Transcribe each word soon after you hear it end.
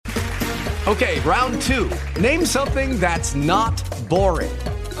Okay, round two. Name something that's not boring.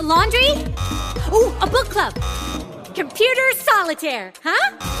 A laundry? Ooh, a book club. Computer solitaire,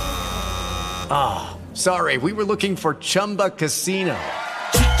 huh? Ah, sorry, we were looking for Chumba Casino.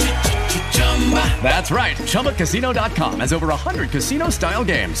 That's right, ChumbaCasino.com has over 100 casino-style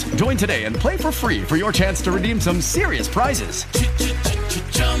games. Join today and play for free for your chance to redeem some serious prizes.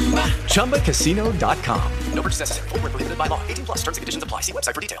 ChumbaCasino.com. No purchase necessary. Void where prohibited by law. 18 plus terms and conditions apply. See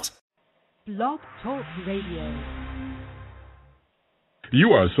website for details. Blog Talk Radio.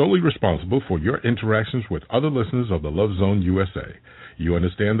 You are solely responsible for your interactions with other listeners of the Love Zone USA. You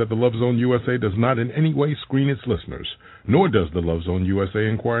understand that the Love Zone USA does not in any way screen its listeners, nor does the Love Zone USA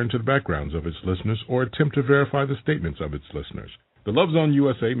inquire into the backgrounds of its listeners or attempt to verify the statements of its listeners. The Love Zone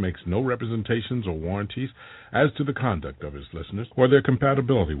USA makes no representations or warranties as to the conduct of its listeners or their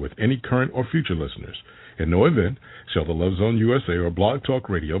compatibility with any current or future listeners. In no event shall the Love Zone USA or Blog Talk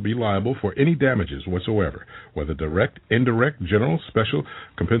Radio be liable for any damages whatsoever, whether direct, indirect, general, special,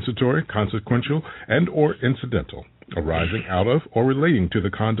 compensatory, consequential, and or incidental, arising out of or relating to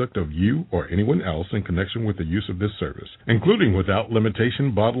the conduct of you or anyone else in connection with the use of this service, including without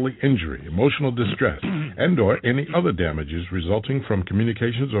limitation bodily injury, emotional distress, and or any other damages resulting from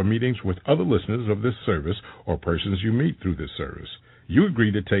communications or meetings with other listeners of this service or persons you meet through this service. You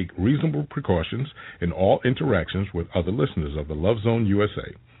agree to take reasonable precautions in all interactions with other listeners of the Love Zone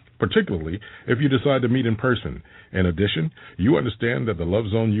USA, particularly if you decide to meet in person. In addition, you understand that the Love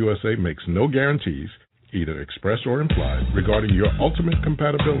Zone USA makes no guarantees, either expressed or implied, regarding your ultimate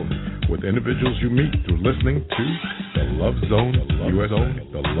compatibility with individuals you meet through listening to the Love Zone USA,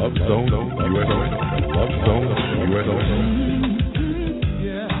 the Love Zone USA, the Love Zone USA.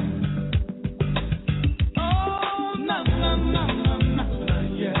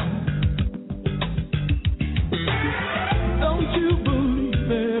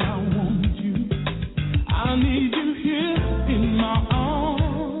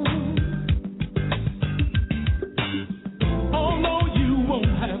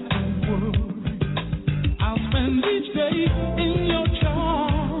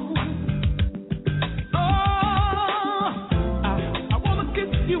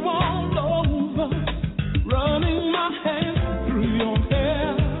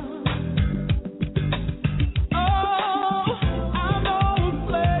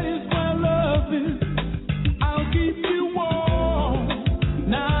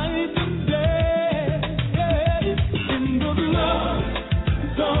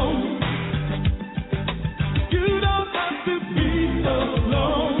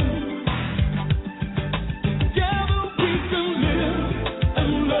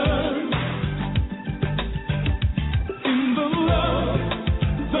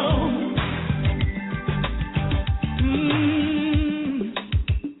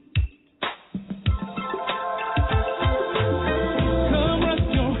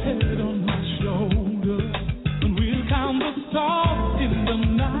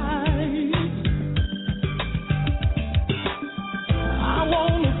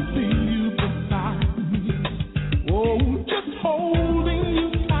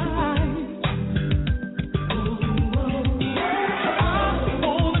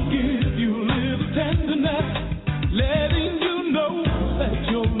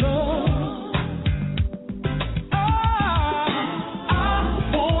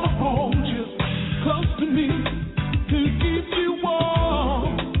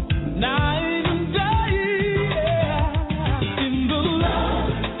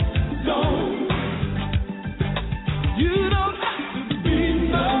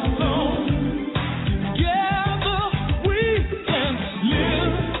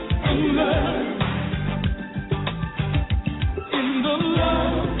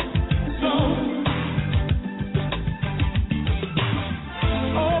 Love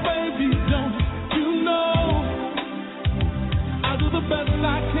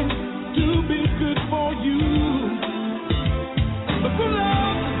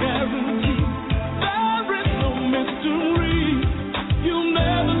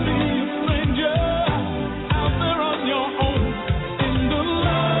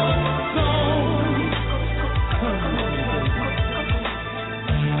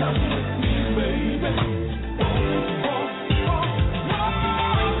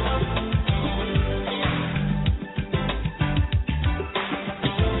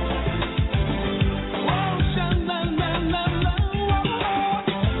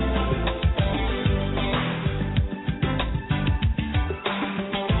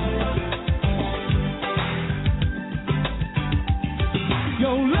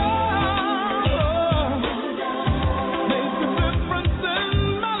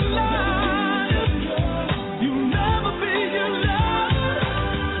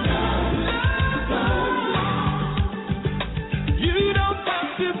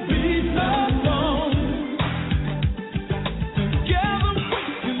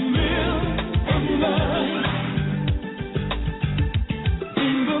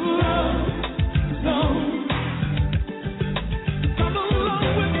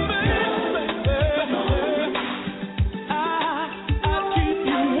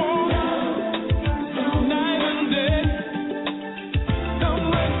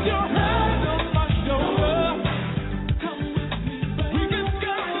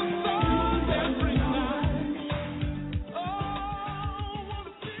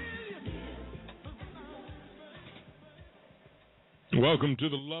Welcome to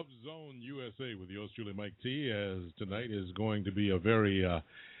the Love Zone USA with yours truly, Mike T, as tonight is going to be a very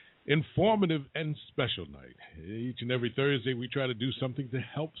informative and special night. Each and every Thursday we try to do something to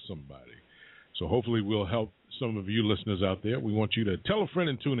help somebody. So hopefully we'll help some of you listeners out there. We want you to tell a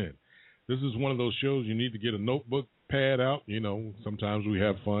friend and tune in. This is one of those shows you need to get a notebook, pad out. You know, sometimes we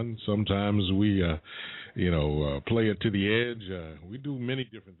have fun. Sometimes we, play it to the edge. We do many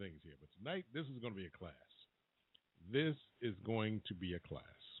different things here. But tonight, this is going to be a class. This is going to be a class.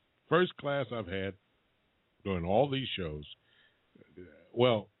 First class I've had during all these shows.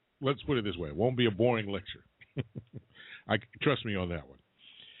 Well, let's put it this way. It won't be a boring lecture. Trust me on that one.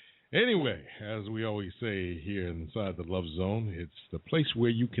 Anyway, as we always say here inside the Love Zone, it's the place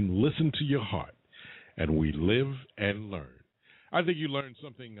where you can listen to your heart, and we live and learn. I think you learn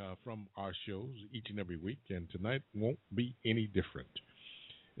something from our shows each and every week, and tonight won't be any different.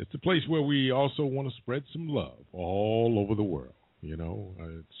 It's the place where we also want to spread some love all over the world. You know,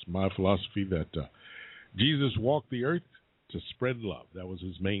 it's my philosophy that Jesus walked the earth to spread love. That was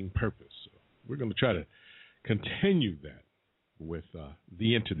his main purpose. So we're going to try to continue that with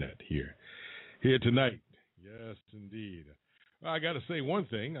the internet here tonight. Yes, indeed. I got to say one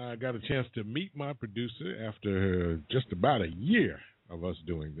thing. I got a chance to meet my producer after just about a year of us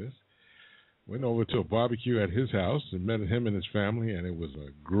doing this. Went over to a barbecue at his house and met him and his family, and it was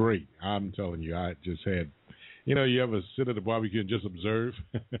great. I'm telling you, I just had, you ever sit at a barbecue and just observe,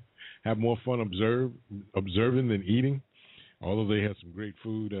 have more fun observing than eating? Although they had some great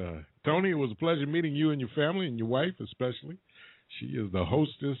food. Tony, it was a pleasure meeting you and your family and your wife especially. She is the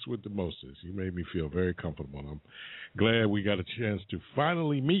hostess with the mostest. You made me feel very comfortable. I'm glad we got a chance to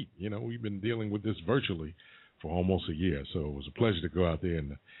finally meet. You know, we've been dealing with this virtually for almost a year, so it was a pleasure to go out there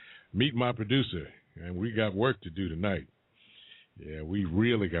and meet my producer. And we got work to do tonight. Yeah, we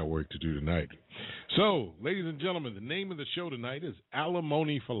really got work to do tonight. So, ladies and gentlemen, the name of the show tonight is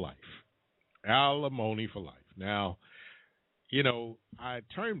Alimony for Life. Alimony for Life. Now, I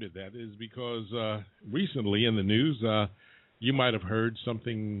termed it that is because recently in the news, you might have heard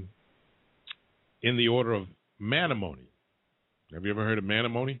something in the order of matrimony. Have you ever heard of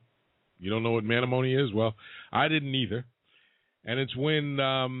matrimony? You don't know what matrimony is? Well, I didn't either. And it's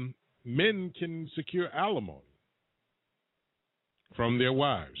when men can secure alimony from their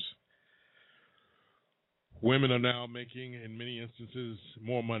wives. Women are now making, in many instances,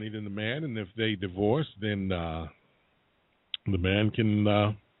 more money than the man, and if they divorce, then the man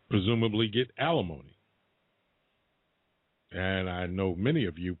can presumably get alimony. And I know many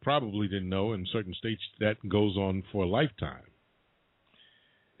of you probably didn't know in certain states that goes on for a lifetime.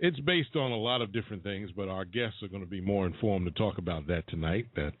 It's based on a lot of different things, but our guests are going to be more informed to talk about that tonight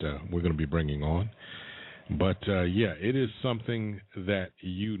that we're going to be bringing on. But, it is something that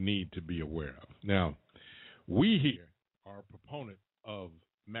you need to be aware of. Now, we here are a proponent of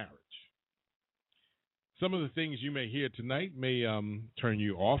marriage. Some of the things you may hear tonight may turn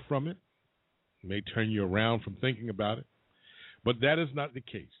you off from it, may turn you around from thinking about it. But that is not the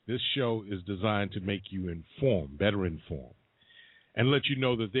case. This show is designed to make you informed, better informed, and let you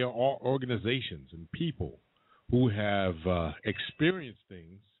know that there are organizations and people who have experienced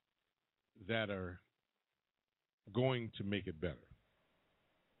things that are going to make it better.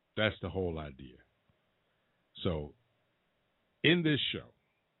 That's the whole idea. So, in this show,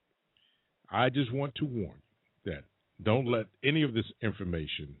 I just want to warn you that don't let any of this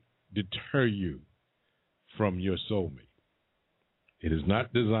information deter you from your soulmate. It is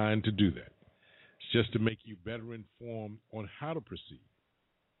not designed to do that. It's just to make you better informed on how to proceed.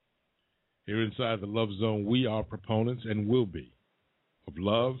 Here inside the Love Zone, we are proponents and will be of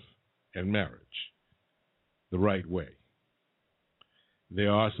love and marriage the right way.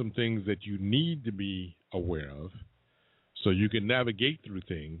 There are some things that you need to be aware of so you can navigate through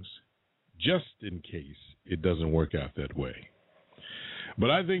things just in case it doesn't work out that way. But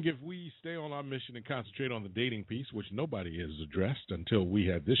I think if we stay on our mission and concentrate on the dating piece, which nobody has addressed until we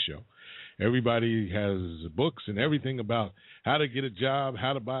had this show, everybody has books and everything about how to get a job,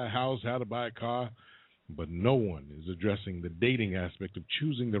 how to buy a house, how to buy a car, but no one is addressing the dating aspect of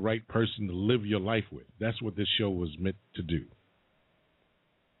choosing the right person to live your life with. That's what this show was meant to do,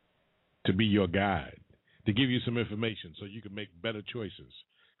 to be your guide, to give you some information so you can make better choices,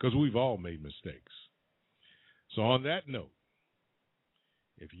 because we've all made mistakes. So on that note,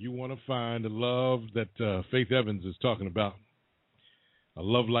 if you want to find a love that Faith Evans is talking about, a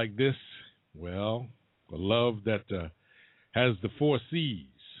love like this, well, a love that has the 4 C's.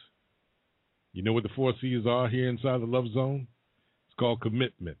 You know what the 4 C's are here inside the Love Zone? It's called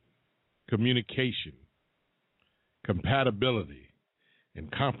commitment, communication, compatibility,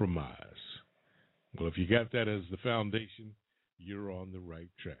 and compromise. Well, if you got that as the foundation, you're on the right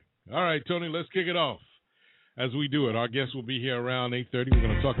track. All right, Tony, let's kick it off. As we do it, our guest will be here around 8:30. We're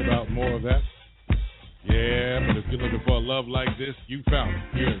going to talk about more of that. Yeah, but if you're looking for a love like this, you found it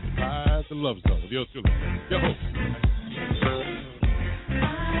here at the Love Zone with yours truly, your host.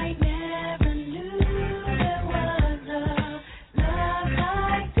 I never knew there was a love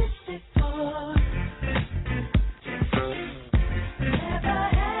like this before. Never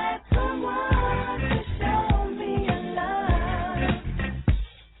had someone to show me a love.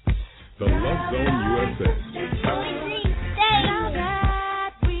 The Love Zone USA.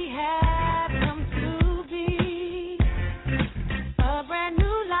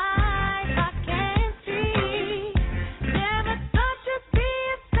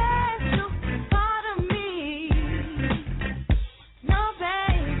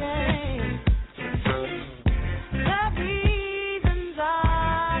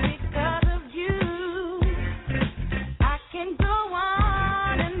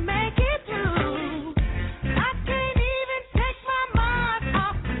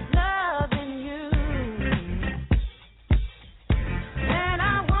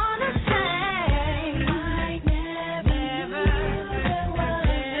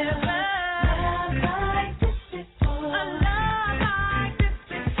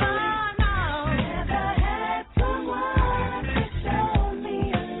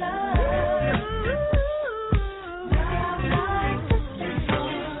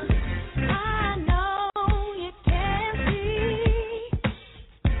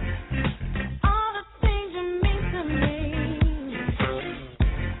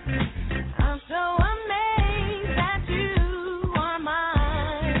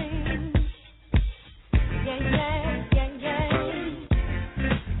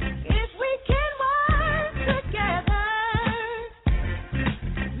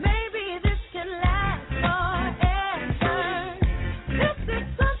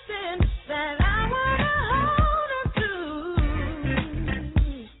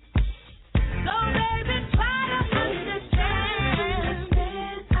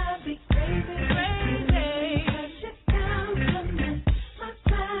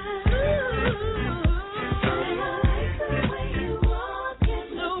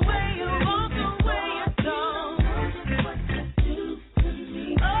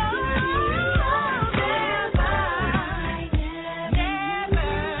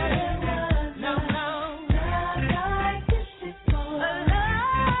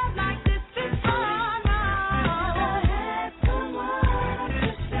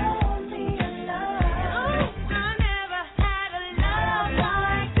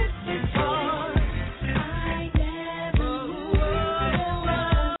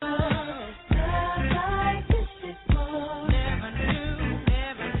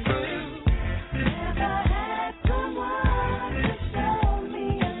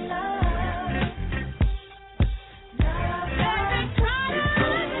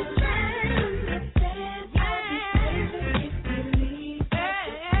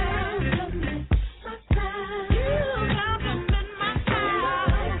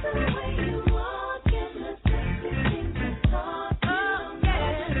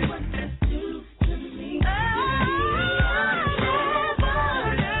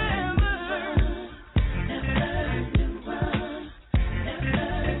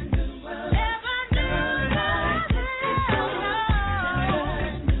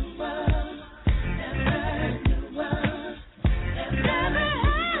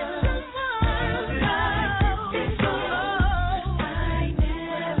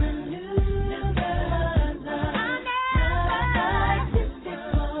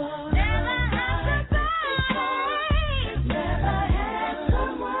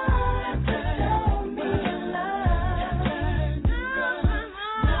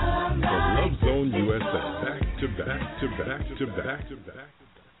 back to back.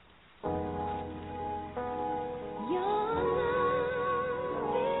 Bye.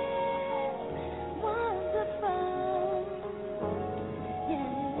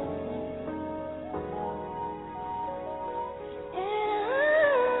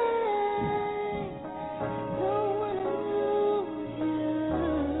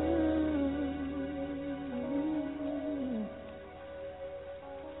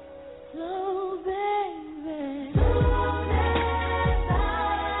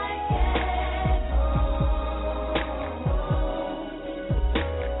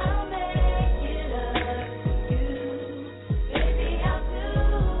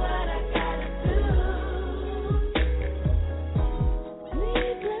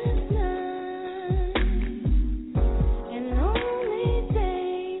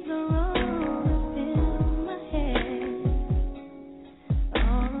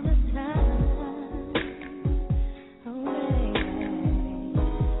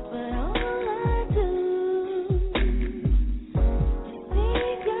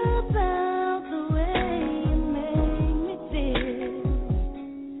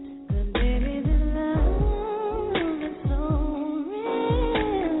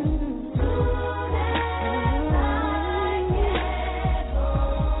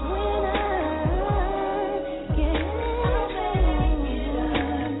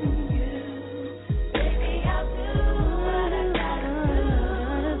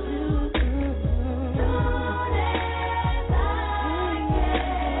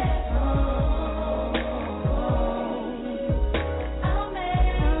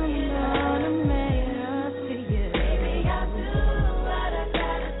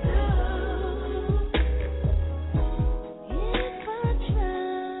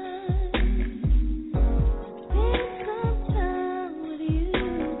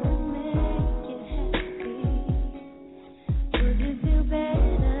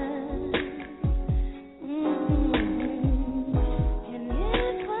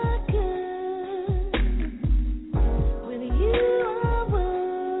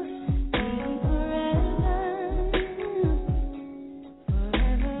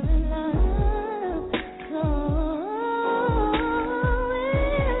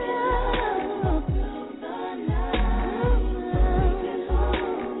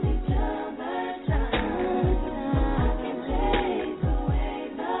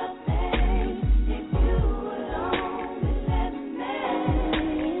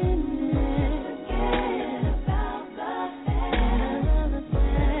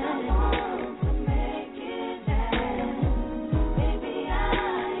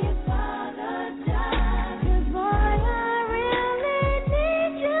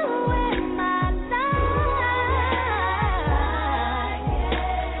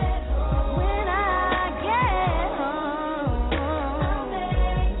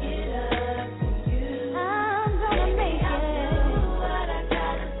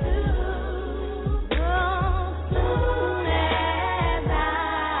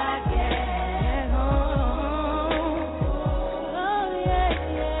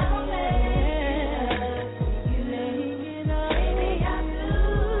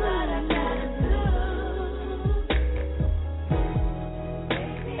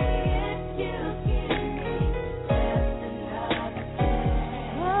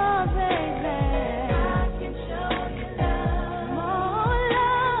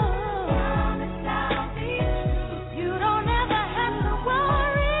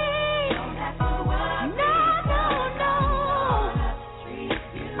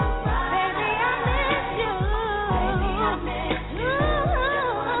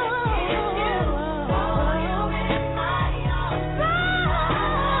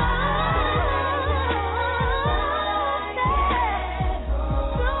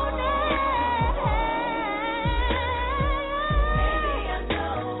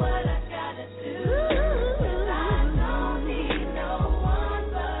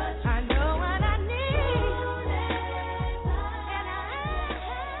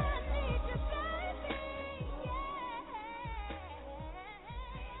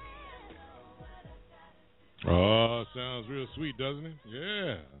 Oh, sounds real sweet, doesn't it?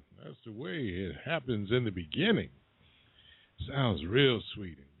 Yeah, that's the way it happens in the beginning. Sounds real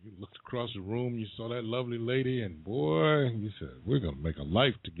sweet. And you looked across the room, you saw that lovely lady, and boy, you said, we're going to make a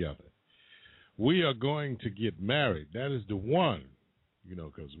life together. We are going to get married. That is the one,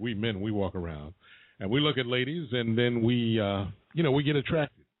 because we men, we walk around, and we look at ladies, and then we get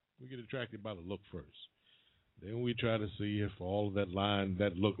attracted. We get attracted by the look first. Then we try to see if all of that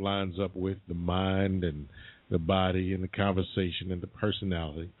look lines up with the mind and the body and the conversation and the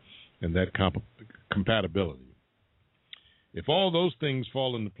personality and that compatibility. If all those things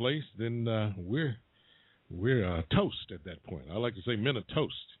fall into place, then we're toast at that point. I like to say men are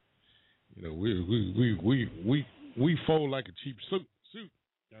toast. We fold like a cheap suit.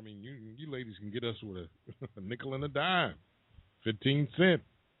 I mean, you ladies can get us with a nickel and a dime, 15 cents.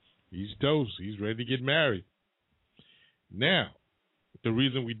 He's toast. He's ready to get married. Now, the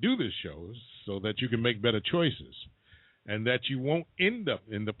reason we do this show is so that you can make better choices and that you won't end up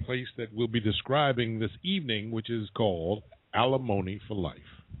in the place that we'll be describing this evening, which is called Alimony for Life.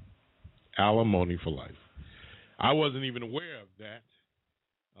 Alimony for Life. I wasn't even aware of that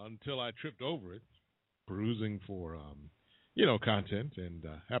until I tripped over it, perusing for, content, and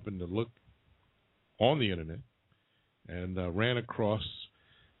happened to look on the internet and ran across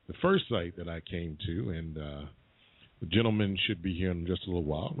the first site that I came to, and the gentleman should be here in just a little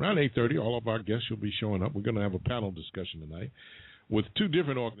while. Around 8:30, all of our guests will be showing up. We're going to have a panel discussion tonight with two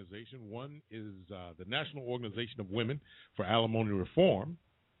different organizations. One is the National Organization of Women for Alimony Reform.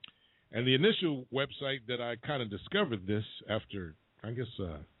 And the initial website that I kind of discovered this after, I guess,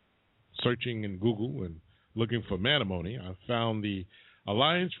 searching in Google and looking for matrimony, I found the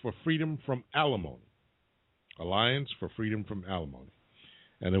Alliance for Freedom from Alimony. Alliance for Freedom from Alimony.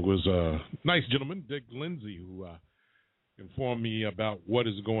 And it was a nice gentleman, Dick Lindsay, who informed me about what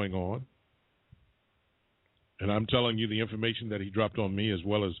is going on. And I'm telling you the information that he dropped on me, as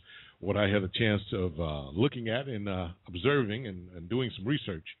well as what I had a chance of looking at and observing and doing some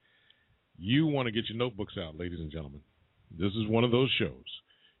research. You want to get your notebooks out, ladies and gentlemen. This is one of those shows.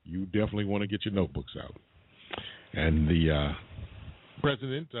 You definitely want to get your notebooks out. And the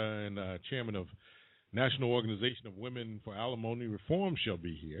president and chairman of National Organization of Women for Alimony Reform shall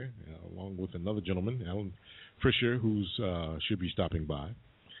be here, along with another gentleman, Alan Fisher, who should be stopping by.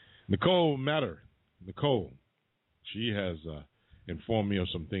 Nicole, she has informed me of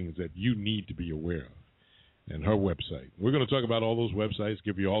some things that you need to be aware of, and her website. We're going to talk about all those websites,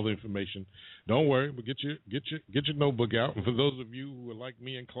 give you all the information. Don't worry, but get your notebook out. And for those of you who are like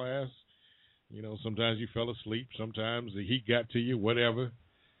me in class, sometimes you fell asleep, sometimes the heat got to you, whatever.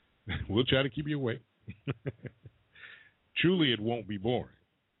 We'll try to keep you awake. Truly, it won't be boring,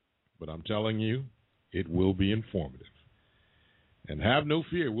 but I'm telling you, it will be informative. And have no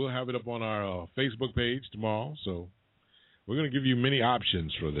fear, we'll have it up on our Facebook page tomorrow, so we're going to give you many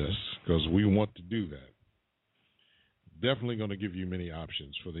options for this because we want to do that. Definitely going to give you many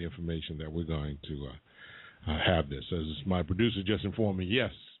options for the information that we're going to have this. As my producer just informed me,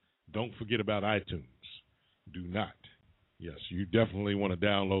 yes, don't forget about iTunes. Do not. Yes, you definitely want to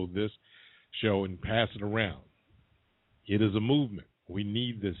download this show and pass it around. It is a movement. We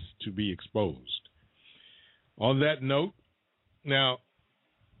need this to be exposed. On that note, now,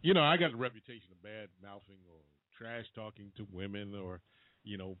 I got a reputation of bad mouthing or trash talking to women or,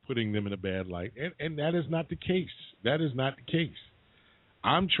 putting them in a bad light. And that is not the case. That is not the case.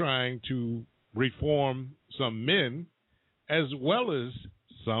 I'm trying to reform some men as well as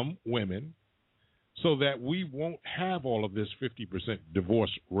some women so that we won't have all of this 50%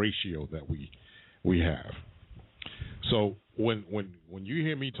 divorce ratio that we have. So when you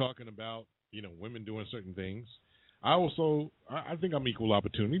hear me talking about, women doing certain things, I think I'm equal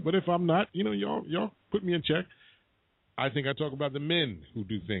opportunity, but if I'm not, y'all put me in check. I think I talk about the men who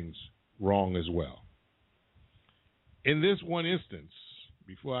do things wrong as well. In this one instance,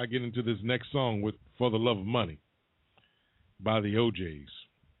 before I get into this next song with For the Love of Money by the OJs,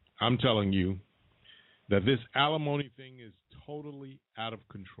 I'm telling you that this alimony thing is totally out of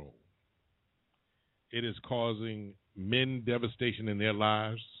control. It is causing men devastation in their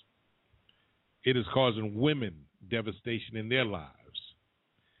lives. It is causing women devastation in their lives.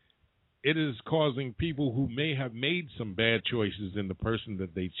 It is causing people who may have made some bad choices in the person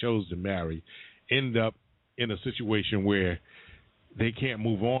that they chose to marry end up in a situation where they can't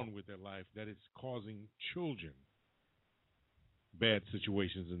move on with their life, that it's causing children bad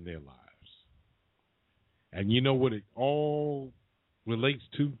situations in their lives. And you know what it all relates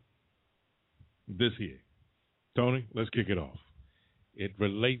to? This here. Tony, let's kick it off. It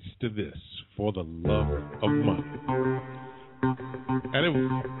relates to this, for the love of money.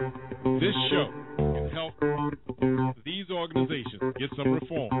 And this show can help get some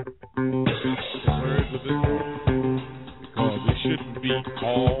reform. Heard with this one. Because it shouldn't be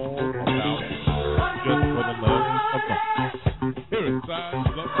all about just for the love of money. Here inside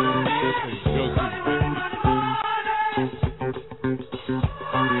Love Zone USA.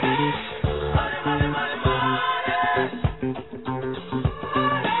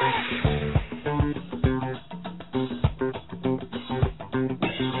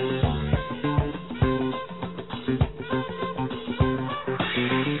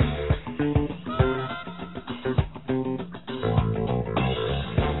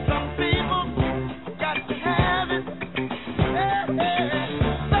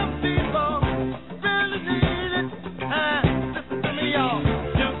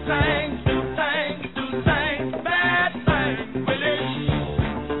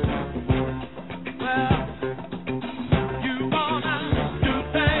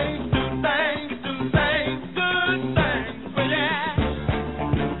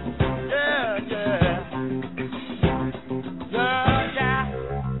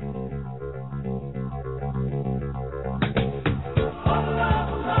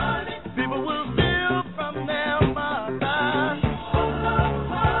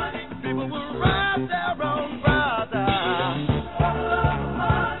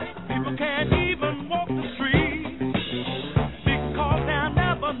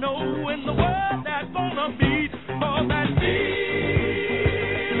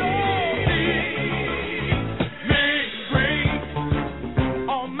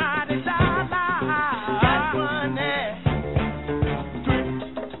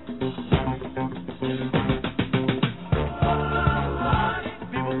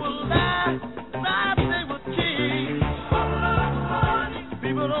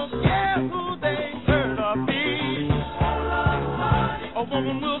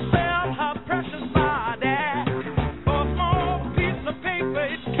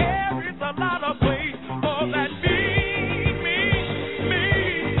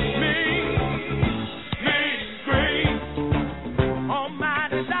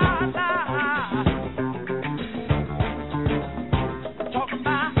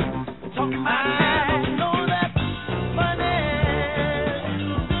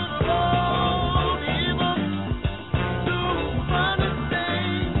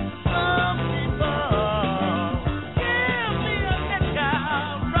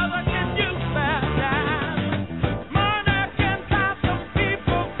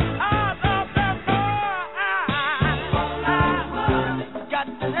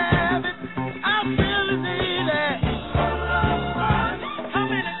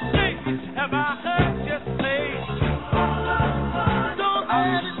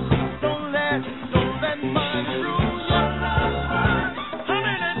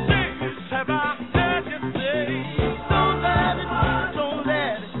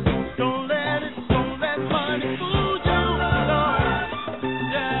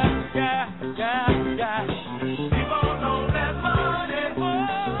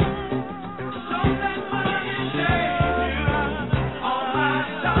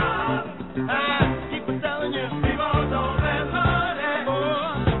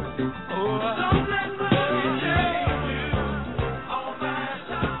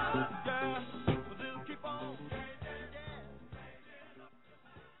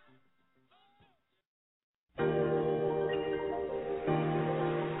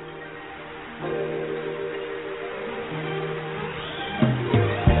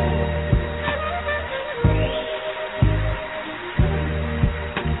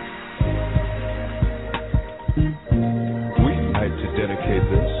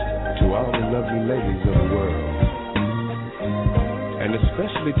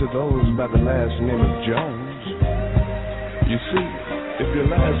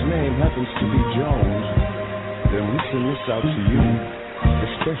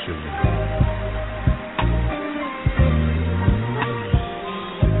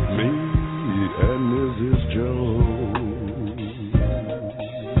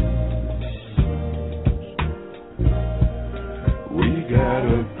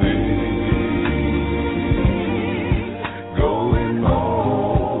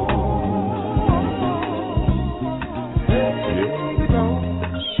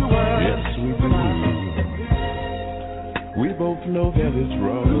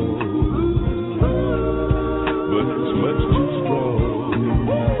 Go to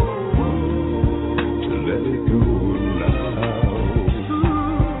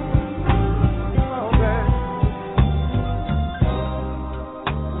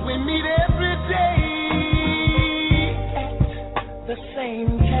the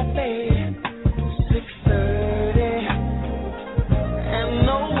same cafe, 6:30.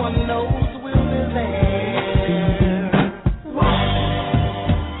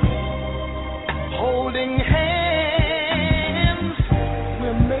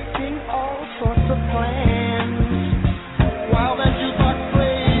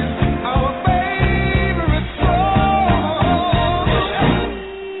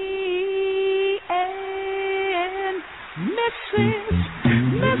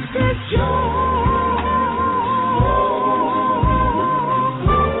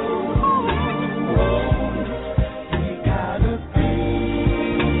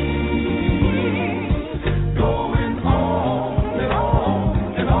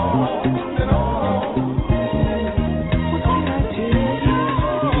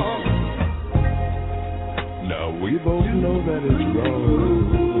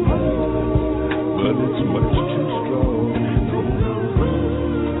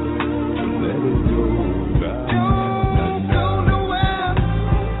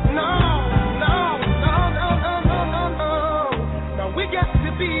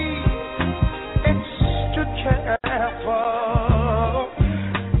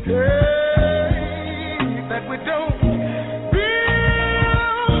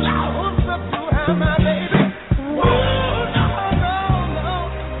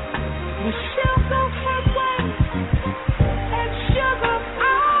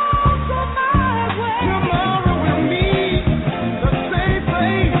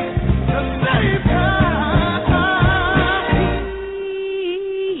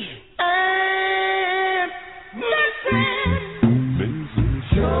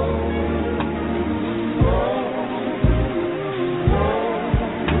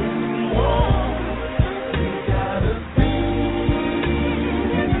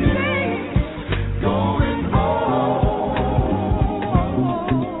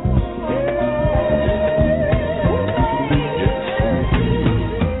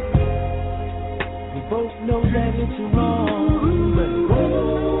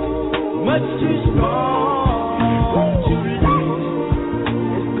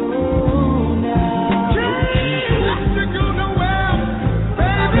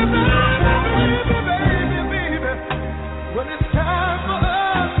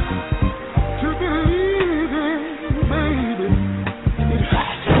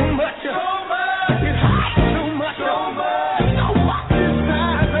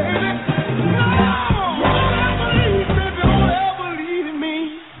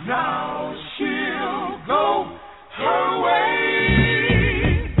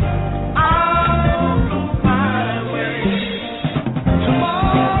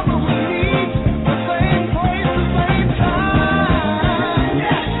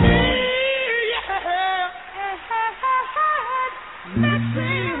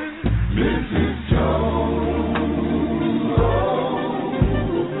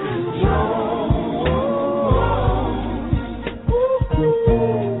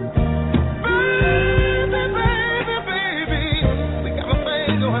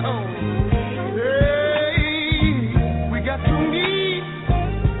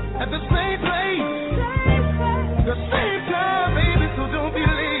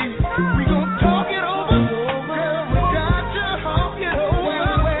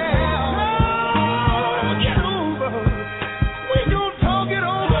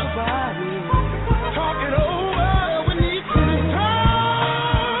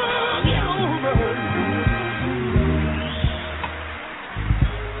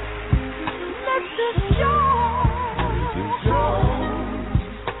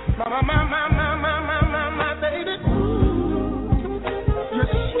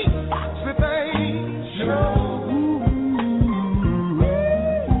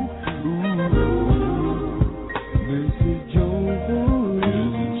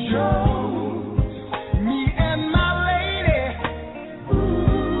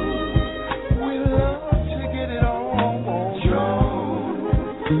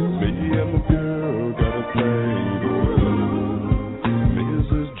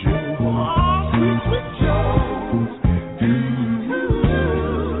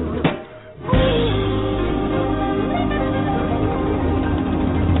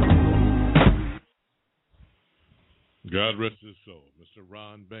 God rest his soul, Mr.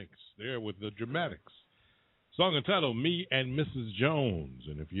 Ron Banks, there with the Dramatics. Song entitled Me and Mrs. Jones.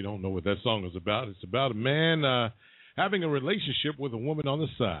 And if you don't know what that song is about, it's about a man having a relationship with a woman on the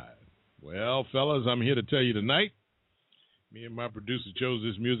side. Well, fellas, I'm here to tell you tonight, me and my producer chose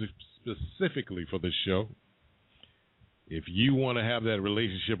this music specifically for this show. If you want to have that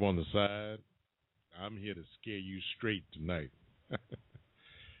relationship on the side, I'm here to scare you straight tonight.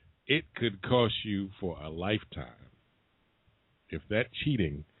 It could cost you for a lifetime if that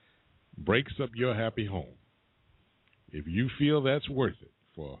cheating breaks up your happy home. If you feel that's worth it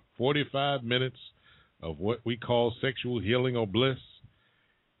for 45 minutes of what we call sexual healing or bliss,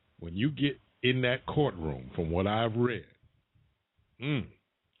 when you get in that courtroom, from what I've read,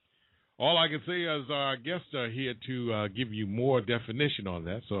 all I can say is our guests are here to give you more definition on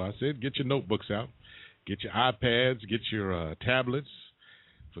that. So I said, get your notebooks out, get your iPads, get your tablets.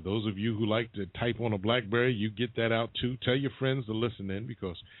 For those of you who like to type on a BlackBerry, you get that out too. Tell your friends to listen in,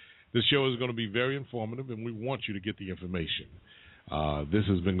 because this show is going to be very informative, and we want you to get the information. This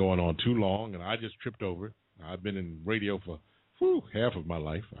has been going on too long, and I just tripped over it. I've been in radio for half of my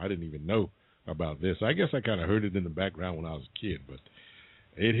life. I didn't even know about this. I guess I kind of heard it in the background when I was a kid, but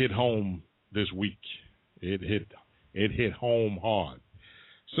it hit home this week. It hit home hard.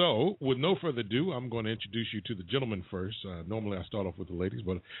 So, with no further ado, I'm going to introduce you to the gentleman first. Normally I start off with the ladies,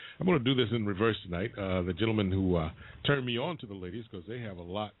 but I'm going to do this in reverse tonight. The gentleman who turned me on to the ladies, because they have a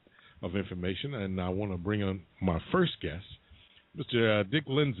lot of information, and I want to bring on my first guest, Mr. Dick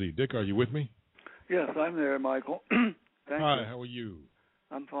Lindsay. Dick, are you with me? Yes, I'm there, Michael. Thank you. Hi, how are you?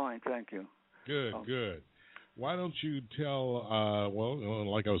 I'm fine, thank you. Good, good. Why don't you tell,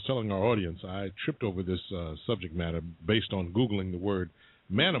 like I was telling our audience, I tripped over this subject matter based on Googling the word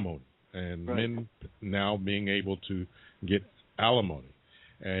manimony, and right. Men now being able to get alimony.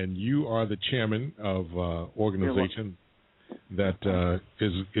 And you are the chairman of organization that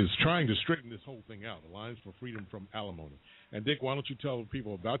is trying to straighten this whole thing out, Alliance for Freedom from Alimony. And Dick, why don't you tell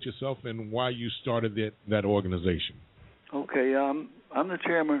people about yourself and why you started that organization? Okay, I'm the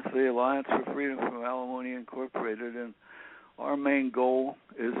chairman of the Alliance for Freedom from Alimony Incorporated, and our main goal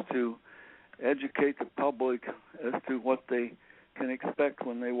is to educate the public as to what they can expect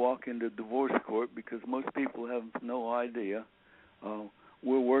when they walk into divorce court, because most people have no idea.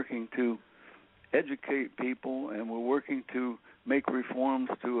 We're working to educate people, and we're working to make reforms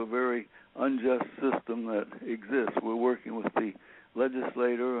to a very unjust system that exists. We're working with the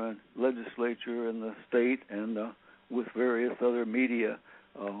legislature and the state, and with various other media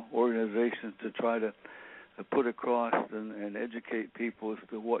organizations to try to put across and educate people as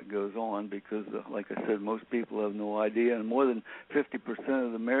to what goes on, because, like I said, most people have no idea, and more than 50%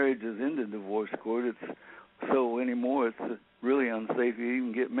 of the marriages in the divorce court, it's really unsafe to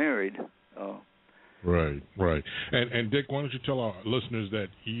even get married. Right. And Dick, why don't you tell our listeners that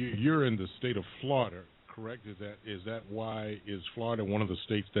you're in the state of Florida, correct? Is that why is Florida one of the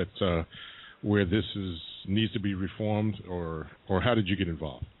states that where this needs to be reformed, or how did you get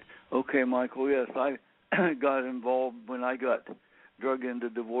involved? Okay, Michael, yes, I got involved when I got drug into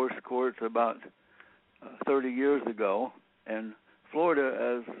divorce courts about 30 years ago, and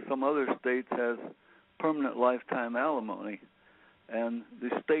Florida, as some other states, has permanent lifetime alimony. and the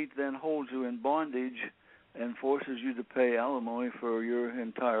state then holds you in bondage and forces you to pay alimony for your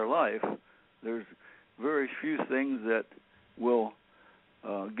entire life. There's very few things that will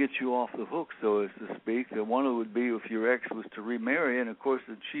get you off the hook, so as to speak. And one of it would be if your ex was to remarry, and of course,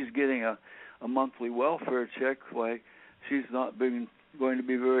 if she's getting a monthly welfare check, why she's not going to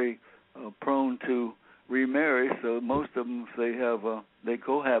be very prone to remarry. So most of them, if they have they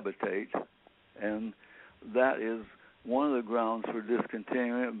cohabitate, and that is one of the grounds for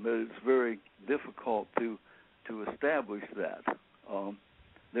discontinuing, but it's very difficult to establish that.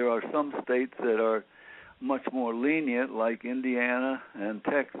 There are some states that are much more lenient, like Indiana and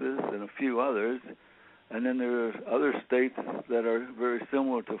Texas and a few others, and then there are other states that are very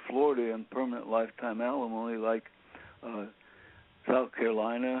similar to Florida in permanent lifetime alimony, like South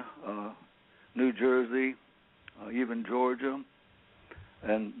Carolina, New Jersey, even Georgia,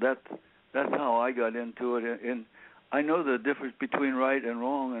 and that's how I got into it. And I know the difference between right and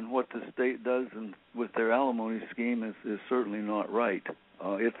wrong, and what the state does and with their alimony scheme is certainly not right.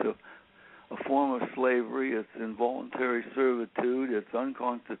 It's a form of slavery. It's involuntary servitude. It's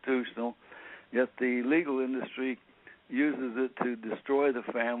unconstitutional. Yet the legal industry uses it to destroy the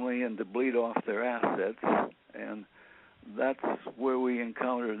family and to bleed off their assets. And that's where we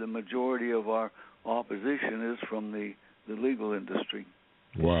encounter the majority of our opposition is from the legal industry.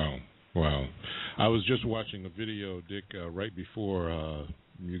 Wow. I was just watching a video, Dick, right before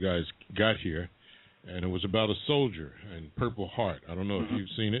you guys got here, and it was about a soldier and Purple Heart. I don't know if you've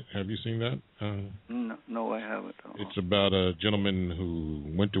seen it. Have you seen that? No, I haven't. It's about a gentleman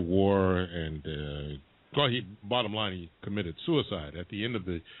who went to war and, bottom line, he committed suicide. At the end of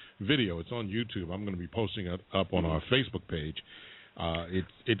the video, it's on YouTube. I'm going to be posting it up on our Facebook page.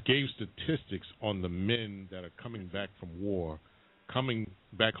 It gave statistics on the men that are coming back from war, coming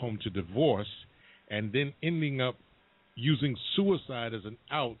back home to divorce, and then ending up using suicide as an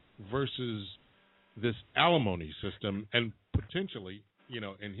out versus this alimony system, and potentially,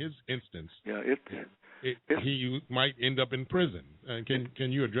 in his instance, he might end up in prison.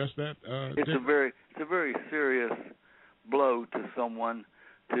 Can you address that? It's a very serious blow to someone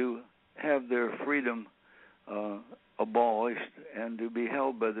to have their freedom abolished and to be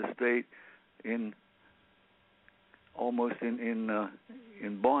held by the state in almost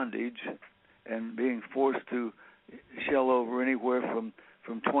in bondage and being forced to shell over anywhere from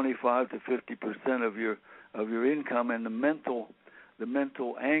 25 to 50% of your income, and the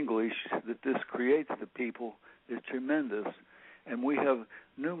mental anguish that this creates to people is tremendous. And we have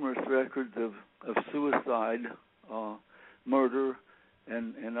numerous records of suicide, murder,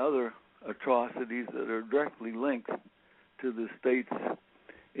 and other atrocities that are directly linked to the state's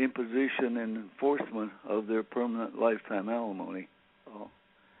imposition and enforcement of their permanent lifetime alimony.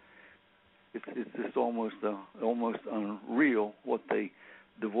 It's just almost unreal what the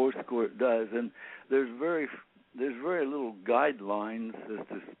divorce court does, and there's very little guidelines as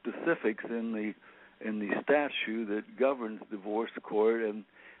to specifics in the statute that governs divorce court, and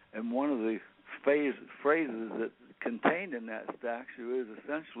one of the phrases that contained in that statute is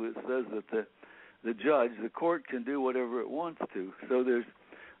essentially it says that the court can do whatever it wants to. So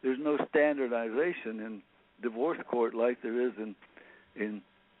there's no standardization in divorce court like there is in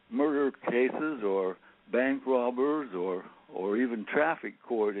murder cases or bank robbers or even traffic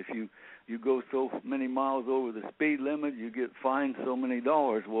court. If you go so many miles over the speed limit, you get fined so many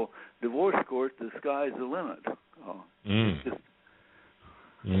dollars. Well, divorce court, the sky's the limit.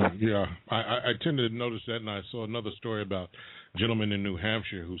 Yeah, I tended to notice that, and I saw another story about a gentleman in New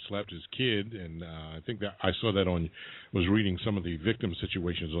Hampshire who slapped his kid, and I think that I saw that was reading some of the victim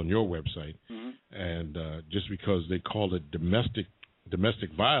situations on your website, and just because they called it domestic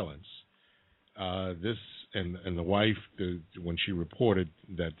violence, this and the wife, when she reported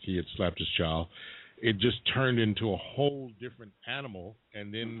that he had slapped his child, it just turned into a whole different animal,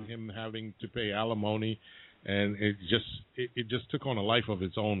 and then him having to pay alimony, and it just took on a life of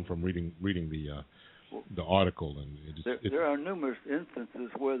its own from reading the article. And there are numerous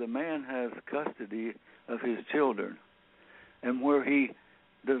instances where the man has custody of his children, and where he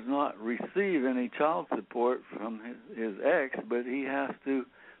does not receive any child support from his ex, but he has to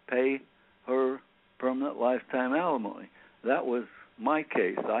pay her permanent lifetime alimony. That was my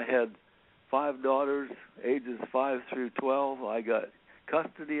case. I had 5 daughters, ages 5 through 12. I got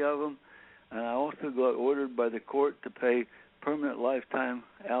custody of them, and I also got ordered by the court to pay permanent lifetime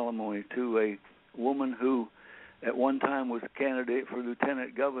alimony to a woman who at one time was a candidate for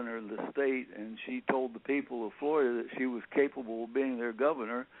lieutenant governor of the state, and she told the people of Florida that she was capable of being their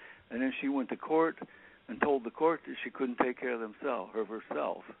governor, and then she went to court and told the court that she couldn't take care of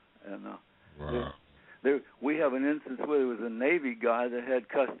herself. And We have an instance where there was a Navy guy that had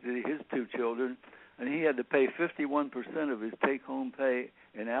custody of his 2 children, and he had to pay 51% of his take-home pay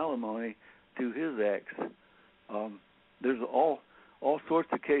in alimony to his ex. There's all sorts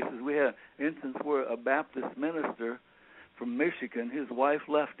of cases. We had an instance where a Baptist minister from Michigan, his wife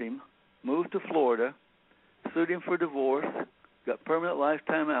left him, moved to Florida, sued him for divorce, got permanent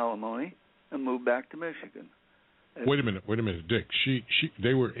lifetime alimony, and moved back to Michigan. And Wait a minute, Dick.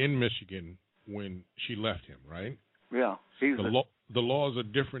 They were in Michigan when she left him, right? yeah, The laws are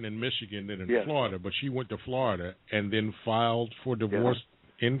different in Michigan than in Florida, but she went to Florida and then filed for divorce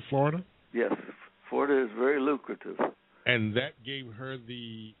in Florida? Yes, Florida is very lucrative. And that gave her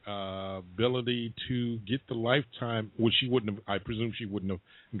the ability to get the lifetime, which she wouldn't have, I presume she wouldn't have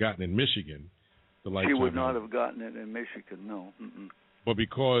gotten in Michigan. The lifetime. She would not have gotten it in Michigan, no. Mm-mm. But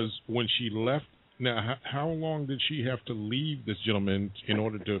because when she left, now how long did she have to leave this gentleman in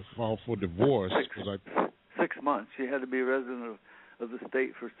order to file for divorce? 6 months. She had to be a resident of the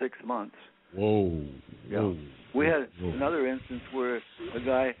state for 6 months. Whoa. We had another instance where a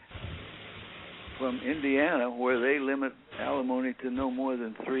guy from Indiana, where they limit alimony to no more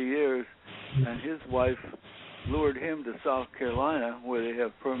than 3 years, and his wife lured him to South Carolina, where they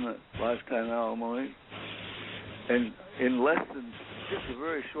have permanent lifetime alimony, and in less than just a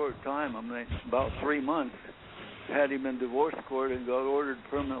very short time, about 3 months, had him in divorce court and got ordered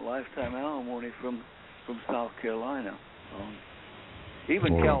permanent lifetime alimony from South Carolina.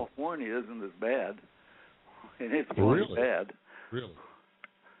 Even California isn't as bad, and it's really bad. Really?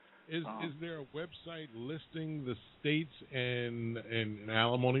 Is there a website listing the states and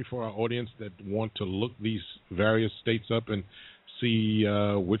alimony for our audience that want to look these various states up and see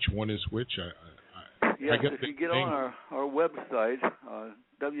which one is which? Yes, if you get on our website,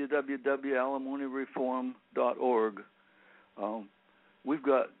 www.alimonyreform.org, we've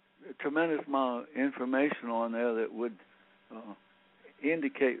got a tremendous amount of information on there that would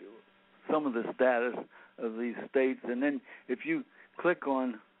indicate some of the status of these states. And then if you click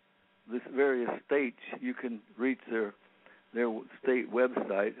on this various states, you can reach their state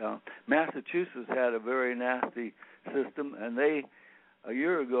website. Massachusetts had a very nasty system, and they, a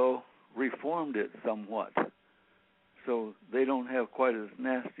year ago, reformed it somewhat. So they don't have quite as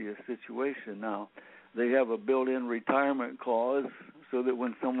nasty a situation now. They have a built-in retirement clause so that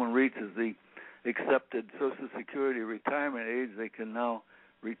when someone reaches the accepted Social Security retirement age, they can now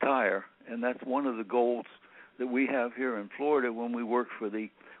retire. And that's one of the goals that we have here in Florida when we work with the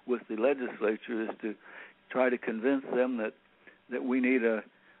legislature, is to try to convince them that we need a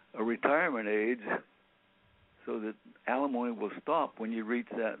retirement age so that alimony will stop when you reach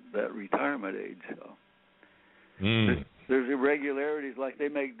that retirement age. So there's irregularities, like they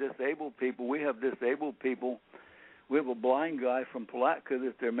make disabled people. We have disabled people. We have a blind guy from Palatka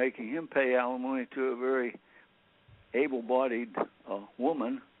that they're making him pay alimony to a very able-bodied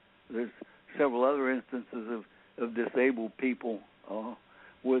woman. There's several other instances of disabled people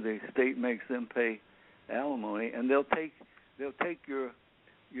where the state makes them pay alimony, and they'll take your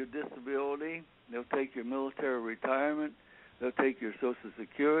disability, they'll take your military retirement, they'll take your Social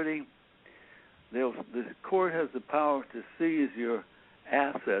Security. The court has the power to seize your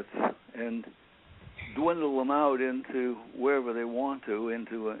assets and dwindle them out into wherever they want to,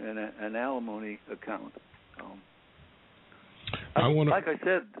 into an alimony account. Like I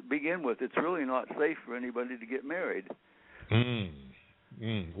said to begin with, it's really not safe for anybody to get married.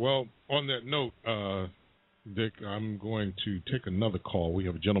 Well, on that note, Dick, I'm going to take another call. We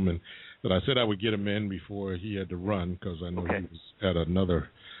have a gentleman that I said I would get him in before he had to run because I know he was at another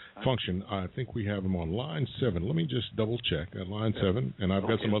function. I think we have him on line 7. Let me just double check at line 7, and I've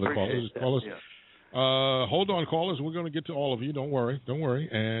got some other callers. Hold on, callers. We're going to get to all of you. Don't worry.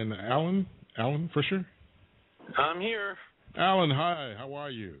 And Alan Fisher? I'm here. Alan, hi. How are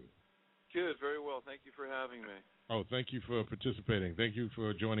you? Good, very well. Thank you for having me. Oh, thank you for participating. Thank you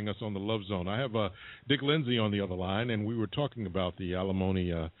for joining us on the Love Zone. I have Dick Lindsay on the other line, and we were talking about the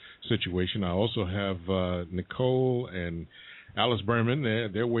alimony situation. I also have Nicole and Alice Berman.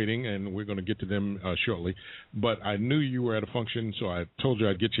 They're waiting, and we're going to get to them shortly. But I knew you were at a function, so I told you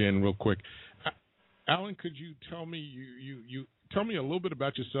I'd get you in real quick. Alan, could you tell me you tell me a little bit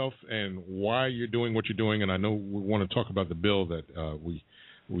about yourself and why you're doing what you're doing? And I know we want to talk about the bill that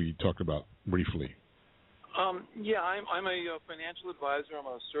we talked about briefly. I'm a financial advisor. I'm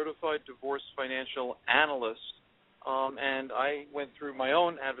a certified divorce financial analyst, and I went through my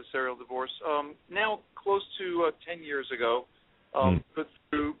own adversarial divorce now close to 10 years ago. Put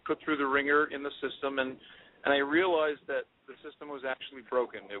through the ringer in the system, and I realized that the system was actually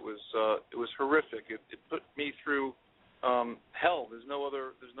broken. It was horrific. It put me through hell. There's no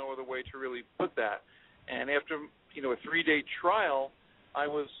other way to really put that. And after, a 3-day trial, I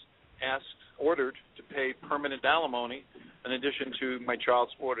was ordered to pay permanent alimony in addition to my child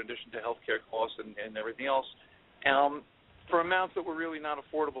support, in addition to health care costs and everything else, for amounts that were really not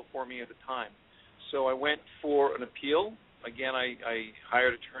affordable for me at the time. So I went for an appeal. Again, I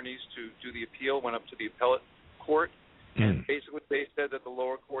hired attorneys to do the appeal, went up to the appellate court, and basically they said that the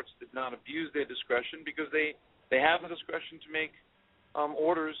lower courts did not abuse their discretion because they have the discretion to make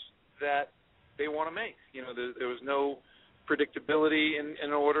orders that they want to make. There was no predictability in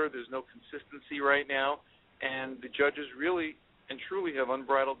an order. There's no consistency right now, and the judges really and truly have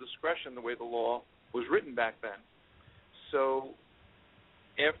unbridled discretion the way the law was written back then. So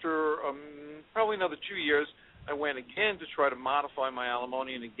after probably another 2 years, I went again to try to modify my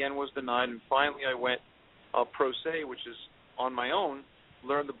alimony, and again was denied. And finally, I went pro se, which is on my own,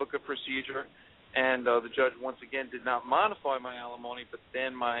 learned the book of procedure, and the judge once again did not modify my alimony, but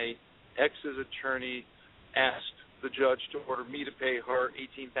then my ex's attorney asked the judge to order me to pay her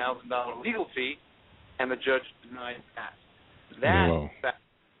 $18,000 legal fee, and the judge denied that. That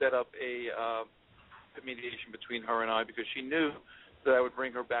set up a mediation between her and I, because she knew that I would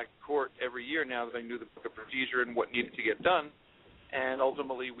bring her back to court every year now that I knew the book of procedure and what needed to get done. And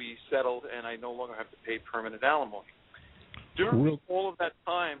ultimately we settled, and I no longer have to pay permanent alimony. During all of that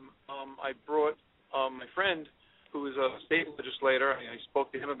time, I brought my friend, who is a state legislator. I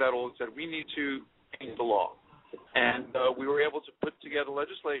spoke to him about all and said, we need to change the law. And we were able to put together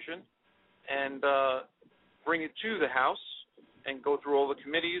legislation and bring it to the House and go through all the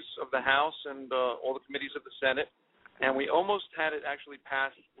committees of the House and all the committees of the Senate. And we almost had it actually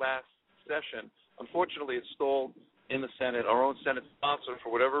passed last session. Unfortunately, it stalled in the Senate. Our own Senate sponsor,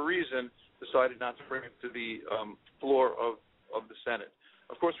 for whatever reason, decided not to bring it to the floor of the Senate.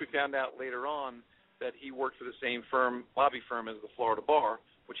 Of course, we found out later on that he worked for the same lobby firm as the Florida Bar,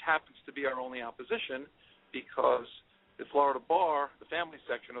 which happens to be our only opposition, because the Florida Bar, the family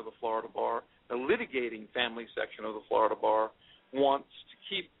section of the Florida Bar, the litigating family section of the Florida Bar, wants to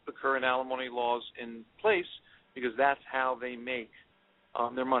keep the current alimony laws in place because that's how they make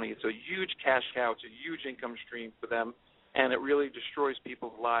their money. It's a huge cash cow. It's a huge income stream for them, and it really destroys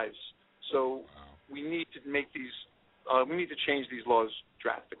people's lives. So we need to make these we need to change these laws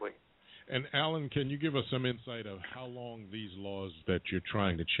drastically. And Alan, can you give us some insight of how long these laws that you're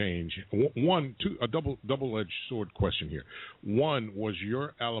trying to change? A double-edged sword question here. One, was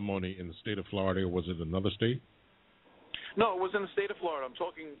your alimony in the state of Florida, or was it another state? No, it was in the state of Florida. I'm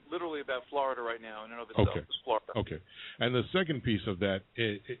talking literally about Florida right now, in and of itself. Okay. It's Florida. Okay. And the second piece of that,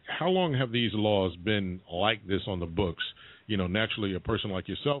 how long have these laws been like this on the books? Naturally, a person like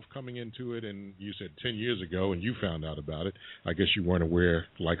yourself coming into it, and you said 10 years ago, and you found out about it. I guess you weren't aware,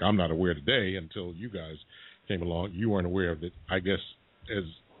 like I'm not aware today until you guys came along. You weren't aware of it, I guess,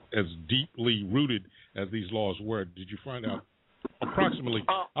 as deeply rooted as these laws were. Did you find out approximately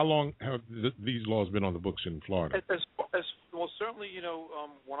how long have these laws been on the books in Florida? Well, certainly,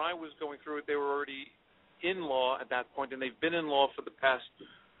 when I was going through it, they were already in law at that point, and they've been in law for the past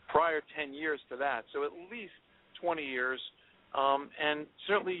prior 10 years to that, so at least 20 years. And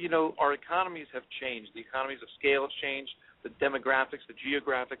certainly, our economies have changed. The economies of scale have changed. The demographics, the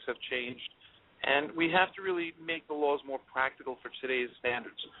geographics have changed. And we have to really make the laws more practical for today's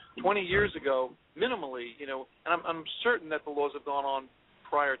standards. 20 years ago, minimally, and I'm certain that the laws have gone on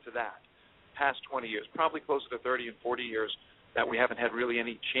prior to that, past 20 years, probably closer to 30 and 40 years, that we haven't had really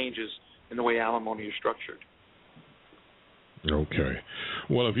any changes in the way alimony is structured. Okay.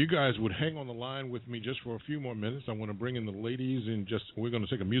 Well, if you guys would hang on the line with me just for a few more minutes, I want to bring in the ladies, and we're going to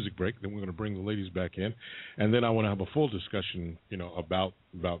take a music break, then we're going to bring the ladies back in, and then I want to have a full discussion, about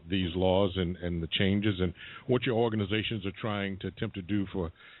these laws and the changes and what your organizations are trying to attempt to do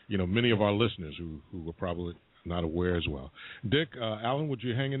for, many of our listeners who are probably not aware as well. Dick, Alan, would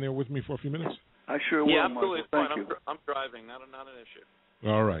you hang in there with me for a few minutes? I sure will. Yeah, absolutely. Michael. Thank you. I'm driving, not an issue.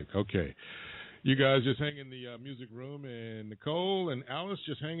 All right. Okay. You guys just hang in the music room, and Nicole and Alice,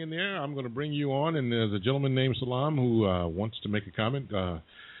 just hang in there. I'm going to bring you on, and there's a gentleman named Salam who wants to make a comment.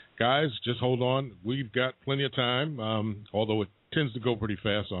 Guys, just hold on. We've got plenty of time, although it tends to go pretty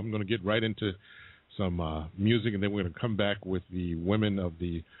fast, so I'm going to get right into some music, and then we're going to come back with the women of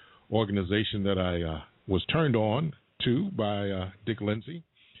the organization that I was turned on to by Dick Lindsay.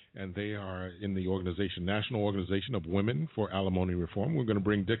 And they are in the organization, National Organization of Women for Alimony Reform. We're going to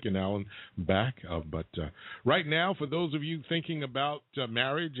bring Dick and Alan back. But right now, for those of you thinking about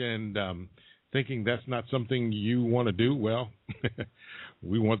marriage and thinking that's not something you want to do, well,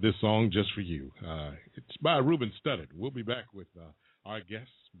 we want this song just for you. It's by Ruben Studdard. We'll be back with our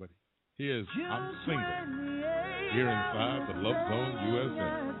guests. But here's I'm Single, here inside the Love Zone USA.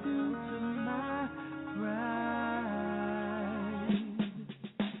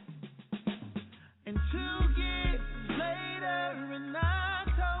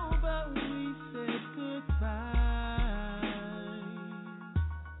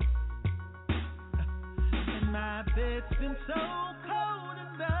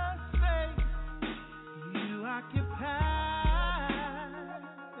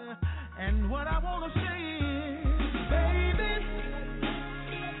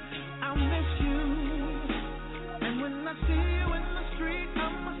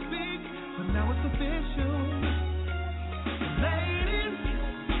 official. Ladies,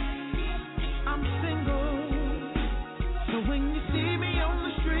 I'm single. So when you see me on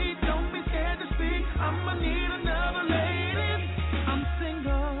the street, don't be scared to speak. I'ma need another lady. I'm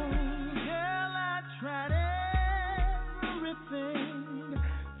single. Girl, I tried everything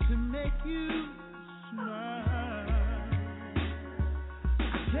to make you smile. I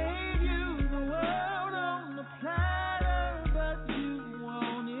gave you the world on the platter, but you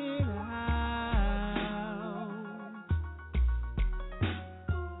want it out.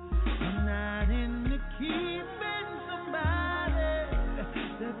 I'm not into keeping somebody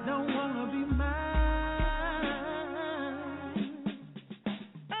that don't wanna be mine.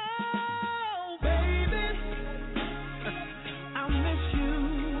 Oh, baby, I miss you.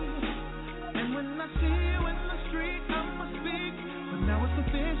 And when I see you in the street, I'ma speak. But now it's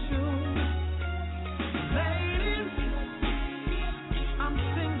official. Ladies, I'm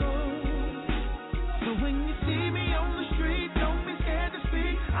single. So when you see me on the street, don't be scared to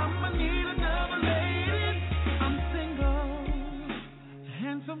speak. I'ma need another lady. I'm single.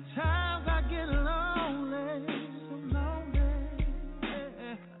 And sometimes I get lonely, so lonely.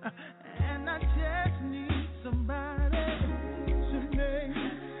 And I just need somebody to make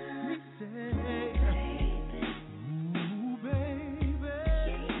me say, ooh, baby.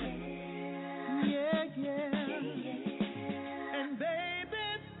 Yeah, yeah. And baby,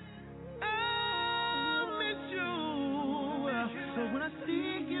 I miss you. So when I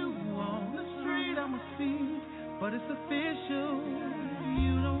see you on the street, I'ma speak. But it's official.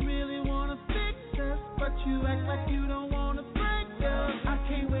 You don't really wanna fix us, but you act like you don't wanna break up. I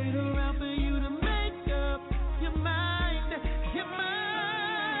can't wait around for you to make up your mind,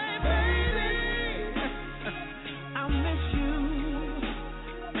 baby. I miss you.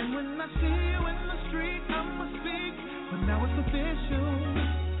 And when I see you in the street, I'ma speak. But now it's official.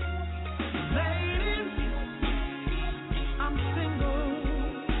 Ladies, I'm single.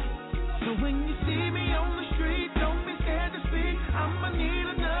 So when you see me on the street, don't be scared to speak. I'ma need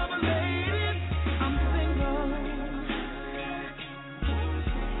another lady. I'm single.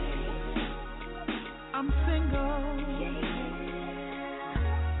 I'm single.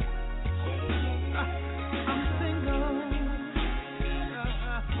 I'm single.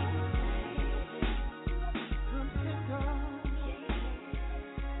 I'm single.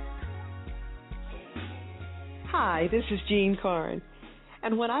 Hi, this is Jean Carn.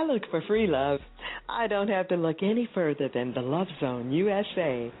 And when I look for free love, I don't have to look any further than the Love Zone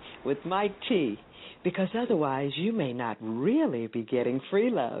USA with Mike T, because otherwise you may not really be getting free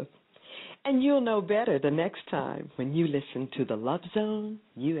love. And you'll know better the next time when you listen to the Love Zone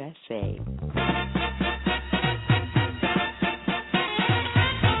USA.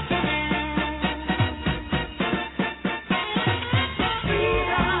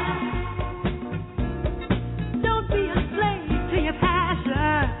 Don't be a slave to your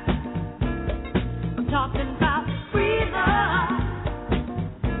passion. I'm talking about freedom.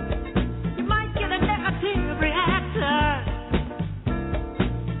 You might get a negative reaction.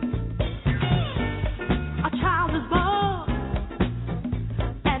 A child is born,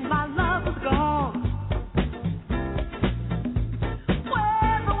 and my love is gone.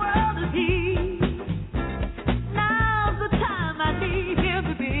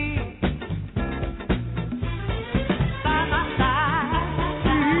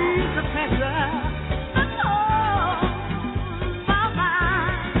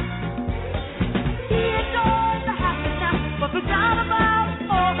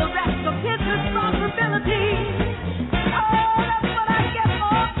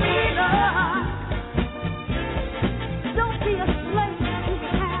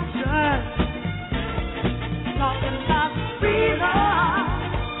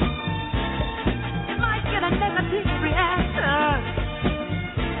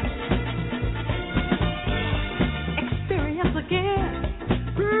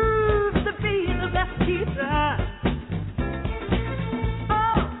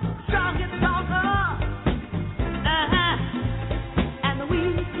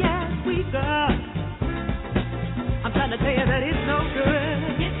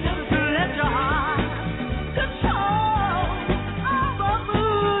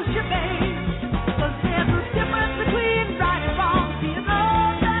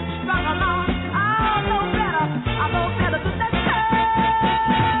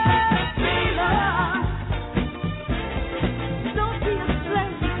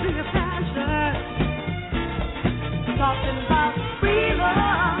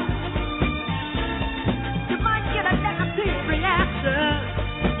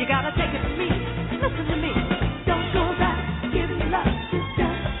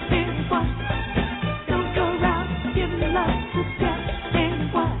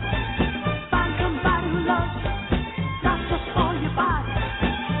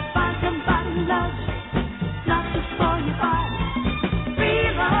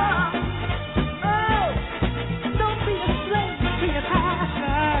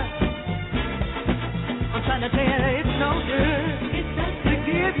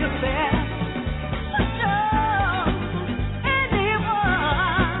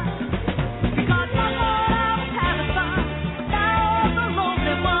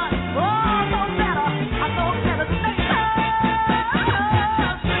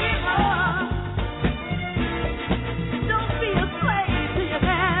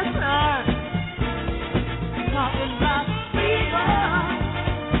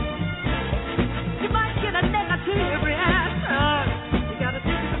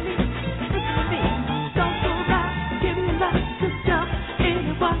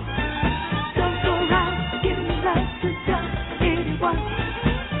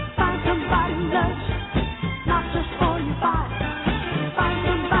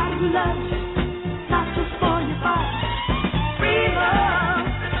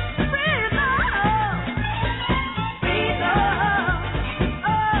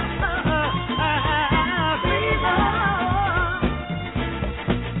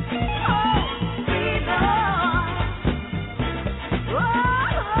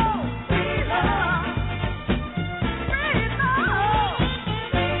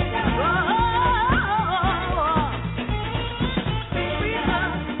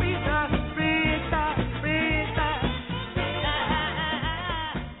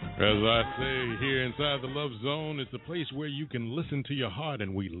 As I say here inside the Love Zone, it's a place where you can listen to your heart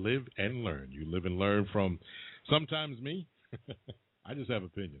and we live and learn. You live and learn from sometimes me. I just have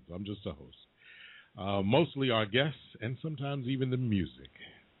opinions. I'm just a host. Mostly our guests and sometimes even the music.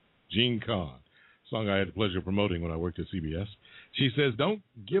 Jean Carn, song I had the pleasure of promoting when I worked at CBS. She says, don't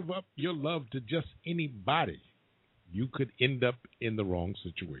give up your love to just anybody. You could end up in the wrong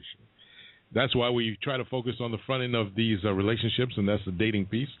situation. That's why we try to focus on the front end of these relationships, and that's the dating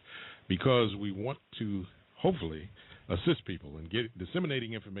piece, because we want to hopefully assist people and get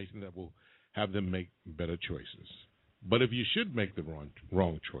disseminating information that will have them make better choices. But if you should make the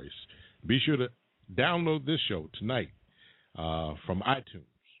wrong choice, be sure to download this show tonight from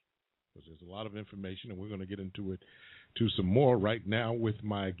iTunes, because there's a lot of information, and we're going to get into it to some more right now with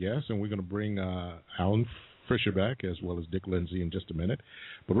my guests, and we're going to bring Alan Fisher back, as well as Dick Lindsay, in just a minute.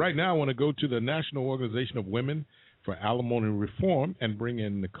 But right now I want to go to the National Organization of Women for Alimony Reform and bring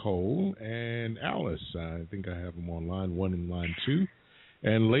in Nicole and Alice. I think I have them on line 1 and line 2.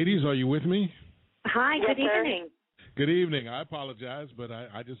 And ladies, are you with me? Hi, good evening. Good evening. I apologize, but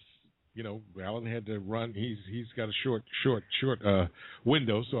I just, Alan had to run. He's got a short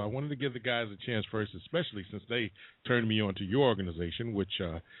window, so I wanted to give the guys a chance first, especially since they turned me on to your organization, which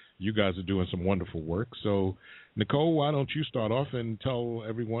you guys are doing some wonderful work. So, Nicole, why don't you start off and tell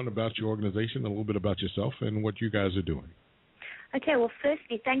everyone about your organization, a little bit about yourself, and what you guys are doing. Okay, well,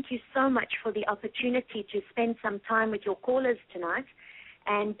 firstly, thank you so much for the opportunity to spend some time with your callers tonight.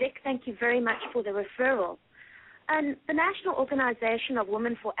 And, Dick, thank you very much for the referral. The National Organization of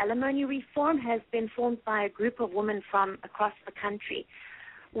Women for Alimony Reform has been formed by a group of women from across the country.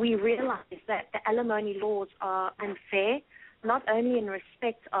 We realize that the alimony laws are unfair, not only in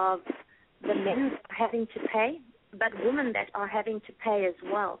respect of the men having to pay, but women that are having to pay as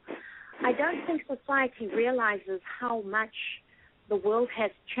well. I don't think society realizes how much the world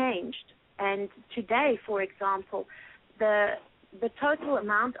has changed. And today, for example, the total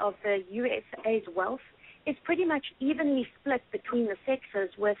amount of the USA's wealth is pretty much evenly split between the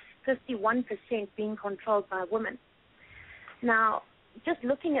sexes, with 51% being controlled by women. Now, just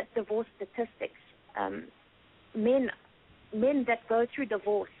looking at divorce statistics, men that go through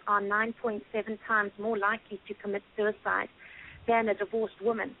divorce are 9.7 times more likely to commit suicide than a divorced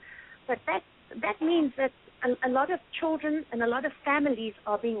woman. But that means that a lot of children and a lot of families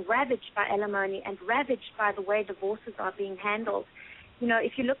are being ravaged by alimony and ravaged by the way divorces are being handled.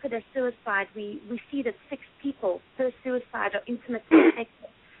 If you look at a suicide, we see that 6 people per suicide are intimately affected.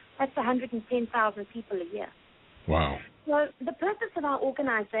 That's 110,000 people a year. Wow. So the purpose of our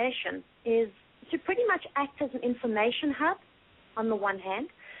organization is to pretty much act as an information hub, on the one hand,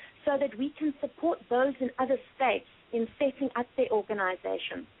 so that we can support those in other states in setting up their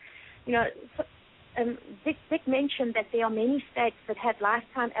organizations. Dick mentioned that there are many states that have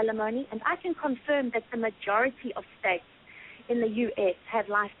lifetime alimony, and I can confirm that the majority of states in the U.S. have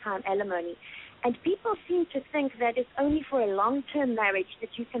lifetime alimony. And people seem to think that it's only for a long-term marriage that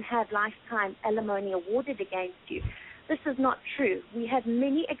you can have lifetime alimony awarded against you. This is not true. We have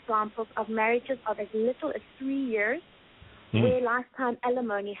many examples of marriages of as little as 3 years where lifetime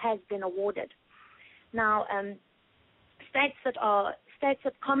alimony has been awarded. Now, states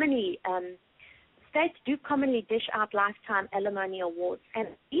do commonly dish out lifetime alimony awards, and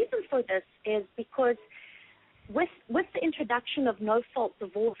the reason for this is because with the introduction of no-fault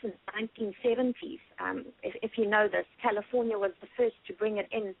divorce in the 1970s, if you know this, California was the first to bring it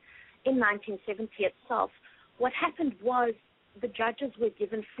in 1970 itself. What happened was the judges were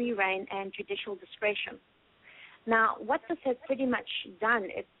given free rein and judicial discretion. Now, what this has pretty much done,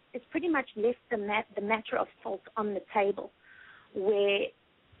 it's pretty much left the matter of fault on the table, where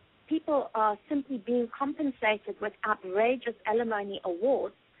people are simply being compensated with outrageous alimony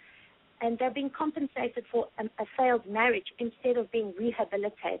awards, and they're being compensated for a failed marriage instead of being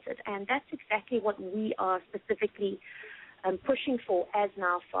rehabilitated. And that's exactly what we are specifically pushing for as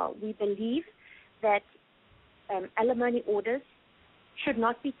NAFA. We believe that alimony orders should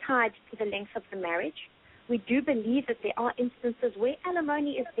not be tied to the length of the marriage. We do believe that there are instances where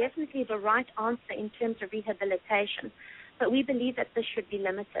alimony is definitely the right answer in terms of rehabilitation, but we believe that this should be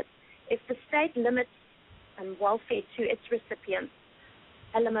limited. If the state limits welfare to its recipients,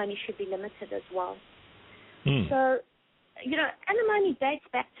 alimony should be limited as well. So, alimony dates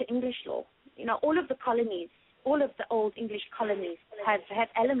back to English law. All of the colonies, all of the old English colonies have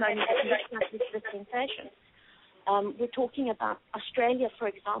alimony that looks like this dispensation. We're talking about Australia, for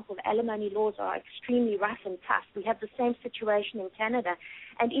example. The alimony laws are extremely rough and tough. We have the same situation in Canada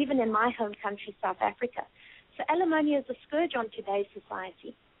and even in my home country, South Africa. So alimony is a scourge on today's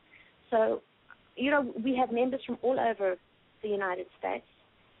society. So, we have members from all over the United States,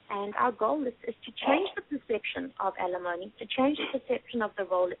 And our goal is to change the perception of alimony, to change the perception of the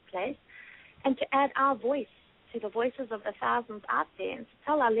role it plays, and to add our voice to the voices of the thousands out there and to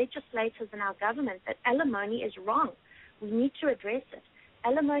tell our legislators and our government that alimony is wrong. We need to address it.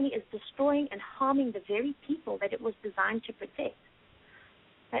 Alimony is destroying and harming the very people that it was designed to protect.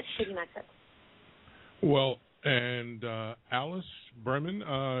 That's pretty much it. Well, and Alice Berman,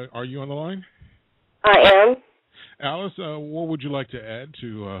 are you on the line? I am. Alice, what would you like to add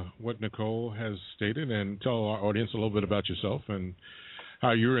to what Nicole has stated, and tell our audience a little bit about yourself and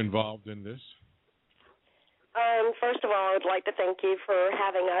how you're involved in this? First of all, I would like to thank you for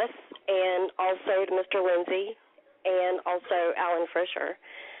having us, and also to Mr. Lindsay, and also Alan Fisher.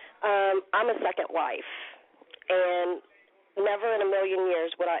 I'm a second wife, and never in a million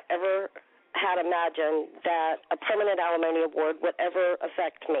years would I ever had imagined that a permanent alimony award would ever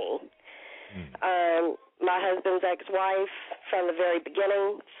affect me. My husband's ex-wife, from the very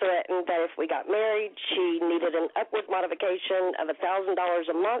beginning, threatened that if we got married, she needed an upward modification of $1,000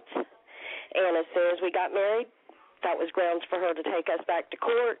 a month, and as soon as we got married, that was grounds for her to take us back to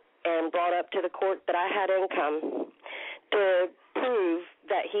court and brought up to the court that I had income to prove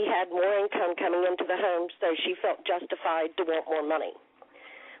that he had more income coming into the home, so she felt justified to want more money.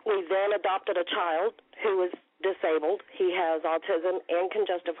 We then adopted a child who was disabled. He has autism and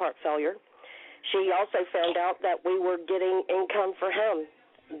congestive heart failure. She also found out that we were getting income for him.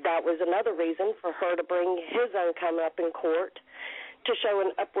 That was another reason for her to bring his income up in court to show an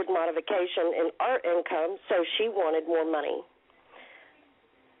upward modification in our income, so she wanted more money.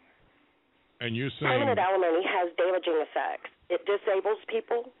 And you're saying permanent alimony has damaging effects. It disables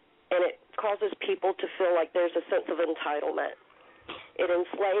people, and it causes people to feel like there's a sense of entitlement. It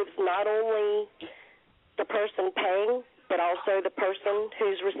enslaves not only the person paying, but also the person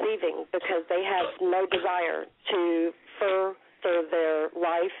who's receiving, because they have no desire to further their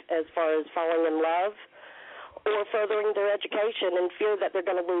life as far as falling in love or furthering their education, and fear that they're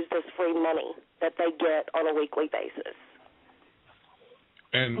going to lose this free money that they get on a weekly basis.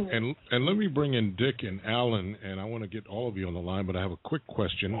 And let me bring in Dick and Alan, and I want to get all of you on the line, but I have a quick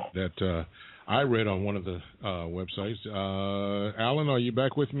question that I read on one of the websites. Alan, are you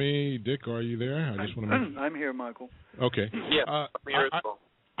back with me? Dick, are you there? I just want to make... I'm here, Michael. Okay. Yeah, I'm here as well.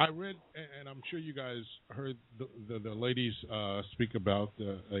 I read, and I'm sure you guys heard the ladies speak about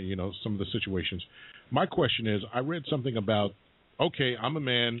some of the situations. My question is, I read something about, okay, I'm a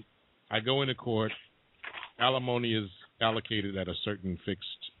man, I go into court, alimony is allocated at a certain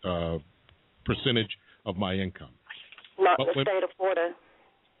fixed percentage of my income. Not in the state of Florida.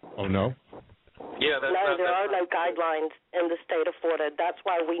 Oh, no? Yeah, there are no guidelines in the state of Florida. That's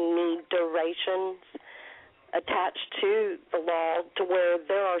why we need durations attached to the law to where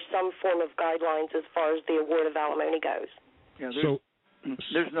there are some form of guidelines as far as the award of alimony goes. Yeah,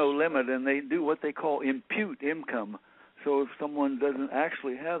 there's no limit, and they do what they call impute income. So if someone doesn't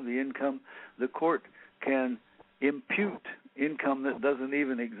actually have the income, the court can impute income that doesn't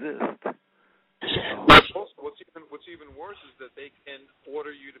even exist. What's even worse is that they can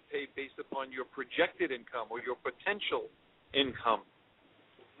order you to pay based upon your projected income or your potential income.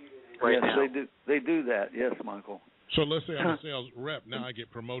 Right yes, now. They do that. Yes, Michael. So let's say I'm a sales rep. Now I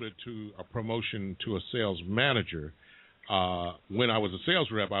get promoted to a promotion to a sales manager. When I was a sales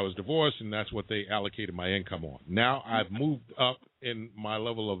rep, I was divorced, and that's what they allocated my income on. Now I've moved up in my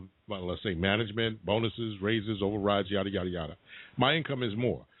level of, let's say, management, bonuses, raises, overrides, yada, yada, yada. My income is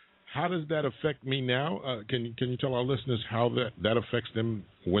more. How does that affect me now? Can you tell our listeners how that affects them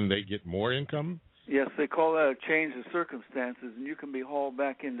when they get more income? Yes, they call that a change of circumstances, and you can be hauled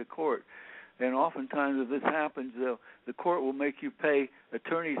back into court. And oftentimes if this happens, the court will make you pay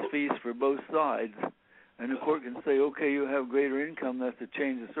attorney's fees for both sides. And the court can say, okay, you have greater income, that's a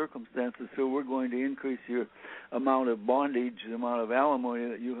change of circumstances, so we're going to increase your amount of bondage, the amount of alimony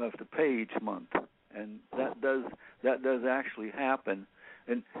that you have to pay each month. And that does actually happen.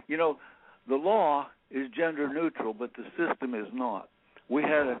 And, you know, the law is gender neutral, but the system is not. We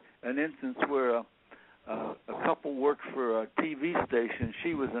had an instance where a couple worked for a TV station.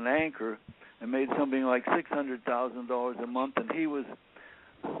 She was an anchor and made something like $600,000 a month, and he was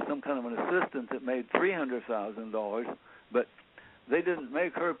some kind of an assistant that made $300,000. But they didn't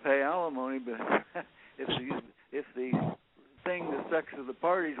make her pay alimony. But if the the sex of the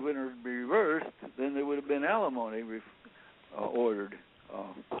parties would be reversed, then there would have been alimony ordered.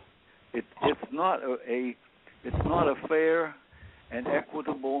 It's not a fair and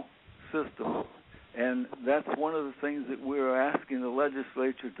equitable system, and that's one of the things that we're asking the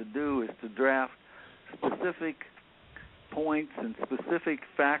legislature to do, is to draft specific points and specific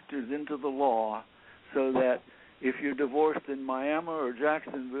factors into the law so that if you're divorced in Miami or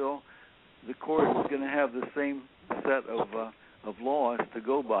Jacksonville, the court is going to have the same set of laws to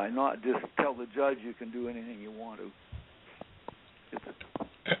go by, not just tell the judge you can do anything you want to.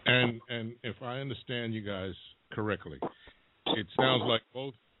 And if I understand you guys correctly, it sounds like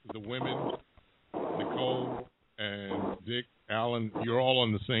both the women, Nicole and Dick, Alan, you're all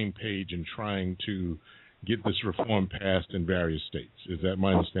on the same page in trying to get this reform passed in various states. Is that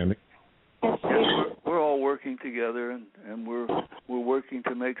my understanding? Yes, we're all working together, and we're working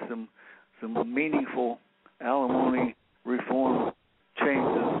to make some meaningful alimony reform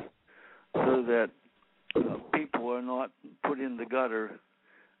changes so that people are not put in the gutter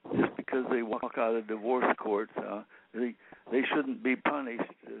just because they walk out of divorce court. They shouldn't be punished.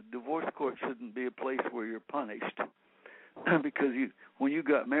 Divorce court shouldn't be a place where you're punished because when you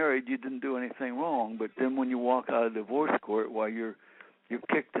got married, you didn't do anything wrong. But then when you walk out of divorce court, you're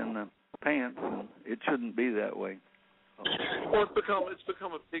kicked in the pants, and it shouldn't be that way. Well, it's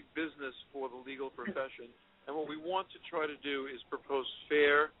become a big business for the legal profession, and what we want to try to do is propose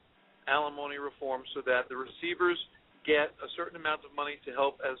fair alimony reform so that the receivers get a certain amount of money to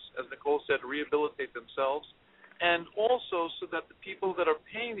help, as Nicole said, rehabilitate themselves, and also so that the people that are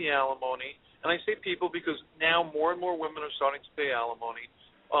paying the alimony, and I say people because now more and more women are starting to pay alimony,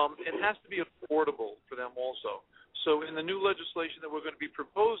 it has to be affordable for them also. So in the new legislation that we're going to be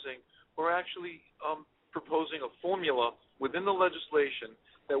proposing, we're actually proposing a formula within the legislation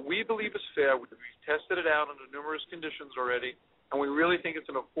that we believe is fair. We've tested it out under numerous conditions already, and we really think it's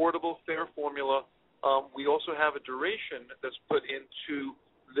an affordable, fair formula. We also have a duration that's put into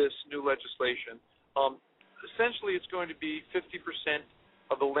this new legislation. Essentially, it's going to be 50%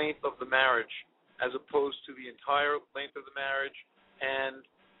 of the length of the marriage as opposed to the entire length of the marriage, and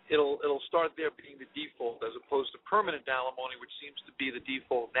it'll start there being the default as opposed to permanent alimony, which seems to be the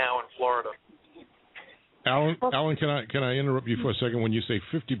default now in Florida. Alan, can I interrupt you for a second when you say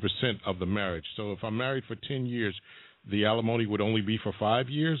 50% of the marriage? So if I'm married for 10 years, the alimony would only be for 5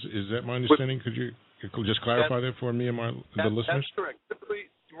 years? Is that my understanding? Could you just clarify that for me and the listeners? That's correct. Typically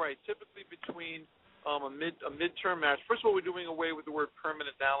between a midterm marriage. First of all, we're doing away with the word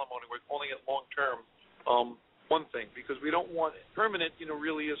permanent alimony. We're calling it long-term. One thing, because we don't want permanent.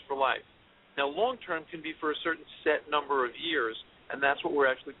 Really is for life. Now, long-term can be for a certain set number of years, and that's what we're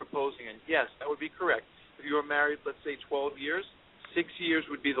actually proposing. And yes, that would be correct. If you were married, let's say 12 years, 6 years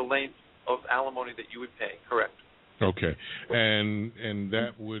would be the length of alimony that you would pay. Correct. Okay, and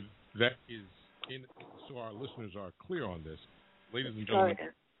that is in, so our listeners are clear on this, ladies and gentlemen.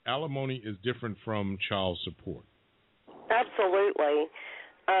 Alimony is different from child support. Absolutely.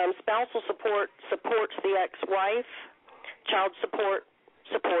 Spousal support supports the ex-wife. Child support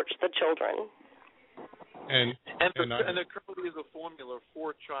supports the children. And there currently is a formula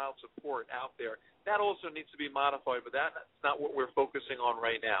for child support out there. That also needs to be modified, but that's not what we're focusing on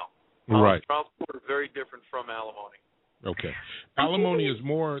right now. Right. Child support is very different from alimony. Okay. Alimony is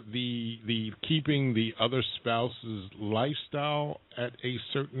more the keeping the other spouse's lifestyle at a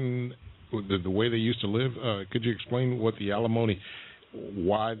certain, the way they used to live. Could you explain what the alimony,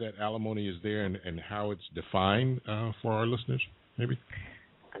 why that alimony is there and how it's defined for our listeners, maybe?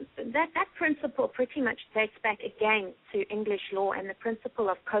 That principle pretty much dates back again to English law and the principle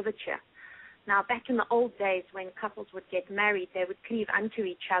of coverture. Now, back in the old days when couples would get married, they would cleave unto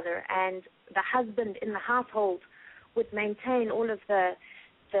each other, and the husband in the household would maintain all of the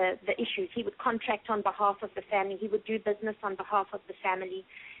issues. He would contract on behalf of the family. He would do business on behalf of the family.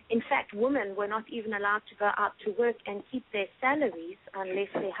 In fact, women were not even allowed to go out to work and keep their salaries unless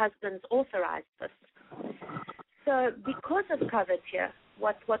their husbands authorized this. So because of coverture,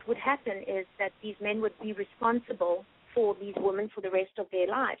 what would happen is that these men would be responsible for these women for the rest of their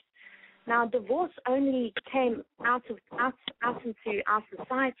lives. Now, divorce only came out into our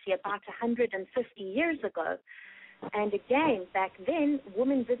society about 150 years ago. And again, back then,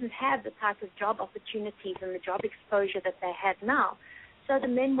 women didn't have the type of job opportunities and the job exposure that they have now. So the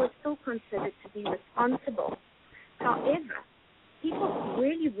men were still considered to be responsible. However, people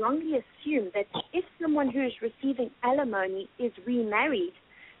really wrongly assume that if someone who is receiving alimony is remarried,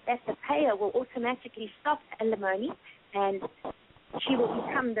 that the payer will automatically stop alimony and she will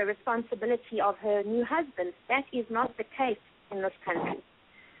become the responsibility of her new husband. That is not the case in this country.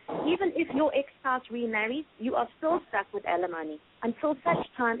 Even if your ex-spouse remarries, you are still stuck with alimony until such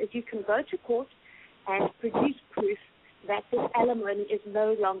time as you can go to court and produce proof that this alimony is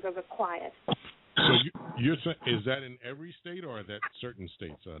no longer required. So you're saying, is that in every state or is that certain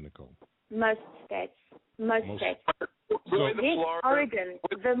states, Nicole? Most states. Most states. Oregon,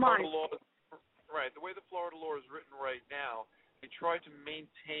 Vermont. Right. The way the Florida law is written right now, they try to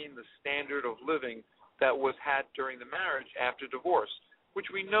maintain the standard of living that was had during the marriage after divorce,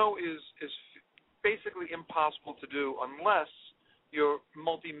 which we know is basically impossible to do unless you're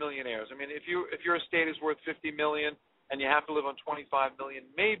multimillionaires. I mean, if your estate is worth $50 million and you have to live on $25 million,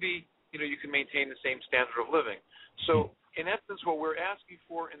 maybe you can maintain the same standard of living. So, in essence, what we're asking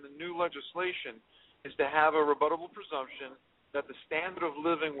for in the new legislation is to have a rebuttable presumption that the standard of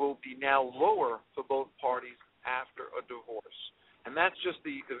living will be now lower for both parties after a divorce. And that's just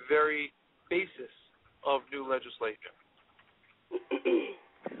the very basis of new legislation.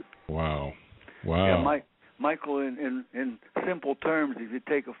 Wow. Yeah, Michael, in simple terms, if you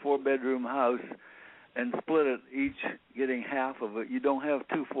take a 4-bedroom house and split it, each getting half of it, you don't have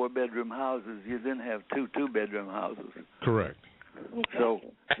 2 4-bedroom houses. You then have 2 2-bedroom houses. Correct. So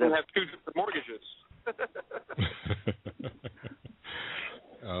you have 2 different mortgages.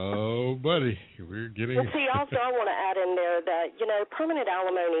 Oh, buddy, we're getting... Well, see, also I want to add in there that, permanent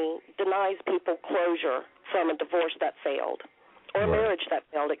alimony denies people closure from a divorce that failed, or a marriage that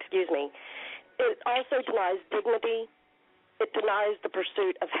failed, excuse me. It also denies dignity. It denies the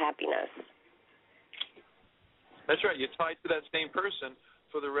pursuit of happiness. That's right. You're tied to that same person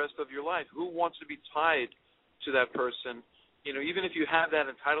for the rest of your life. Who wants to be tied to that person? Even if you have that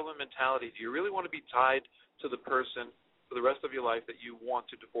entitlement mentality, do you really want to be tied to the person for the rest of your life that you want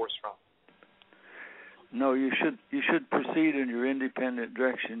to divorce from? No, you should proceed in your independent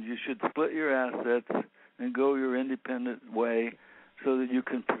direction. You should split your assets and go your independent way so that you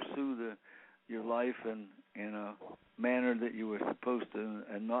can pursue your life in a manner that you were supposed to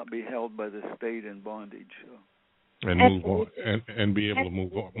and not be held by the state in bondage. So. And move on, and be able to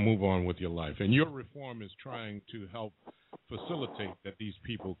move on with your life. And your reform is trying to help facilitate that these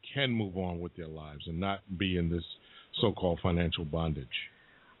people can move on with their lives and not be in this so-called financial bondage.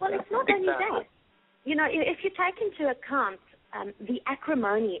 Well, it's not only that. If you take into account the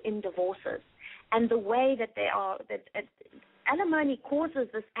acrimony in divorces and the way that alimony causes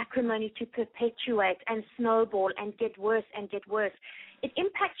this acrimony to perpetuate and snowball and get worse and get worse. It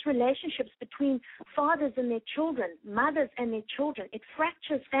impacts relationships between fathers and their children, mothers and their children. It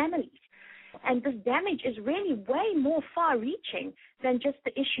fractures families. And this damage is really way more far-reaching than just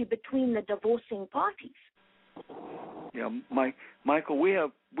the issue between the divorcing parties. Yeah, Michael, we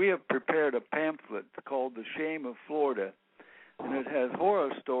have prepared a pamphlet called "The Shame of Florida," and it has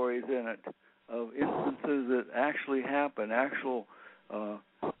horror stories in it of instances that actually happen, actual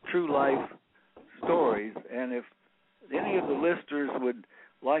true life stories. And if any of the listeners would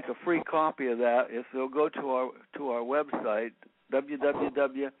like a free copy of that, if they'll go to our website,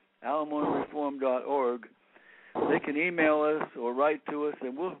 www.alimonyreform.org, they can email us or write to us,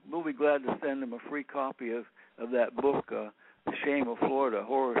 and we'll be glad to send them a free copy of that book, The Shame of Florida,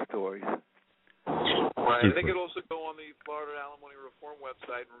 Horror Stories. Right. They could also go on the Florida Alimony Reform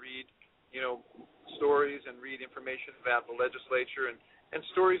website and read, stories and read information about the legislature and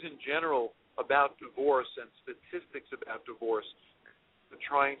stories in general about divorce and statistics about divorce we're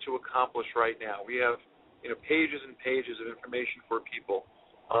trying to accomplish right now. We have, pages and pages of information for people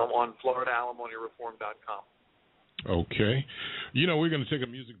on FloridaAlimonyReform.com. Okay. We're going to take a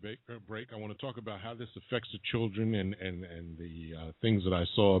music break. I want to talk about how this affects the children and the things that I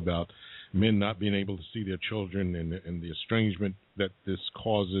saw about men not being able to see their children and the estrangement that this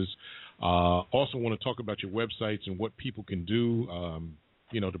causes. Also want to talk about your websites and what people can do,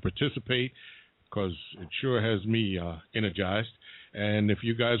 to participate, because it sure has me energized. And if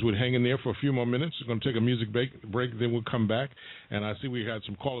you guys would hang in there for a few more minutes, we're going to take a music break, then we'll come back. And I see we had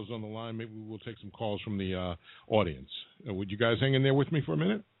some callers on the line. Maybe we'll take some calls from the audience. Would you guys hang in there with me for a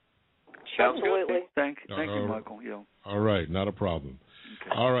minute? Absolutely. Thank you, Michael. Yeah. All right, not a problem.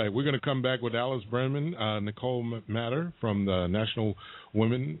 Okay. All right, we're going to come back with Alice Brennan, Nicole Matter from the National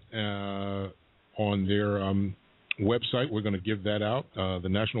Women on their website. We're going to give that out, the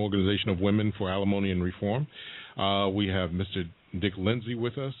National Organization of Women for Alimony and Reform. We have Mr. Dick Lindsay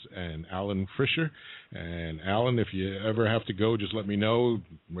with us and Alan Fisher. And Alan, if you ever have to go, just let me know.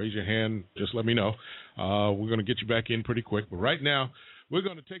 Raise your hand. Just let me know. We're going to get you back in pretty quick. But right now, we're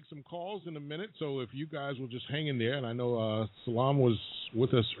going to take some calls in a minute. So if you guys will just hang in there. And I know Salam was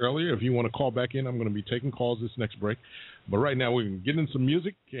with us earlier. If you want to call back in, I'm going to be taking calls this next break. But right now, we're going to get in some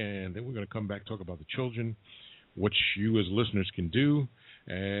music. And then we're going to come back, talk about the children, what you as listeners can do,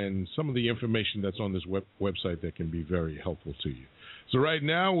 and some of the information that's on this website that can be very helpful to you. So right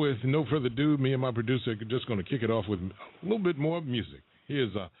now, with no further ado, me and my producer are just going to kick it off with a little bit more music.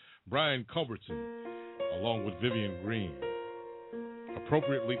 Here's Brian Culbertson, along with Vivian Green,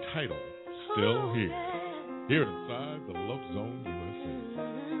 appropriately titled, Still Here inside the Love Zone USA.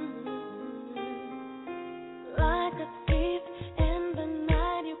 Like a thief in the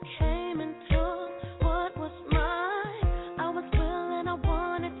night, you came and took what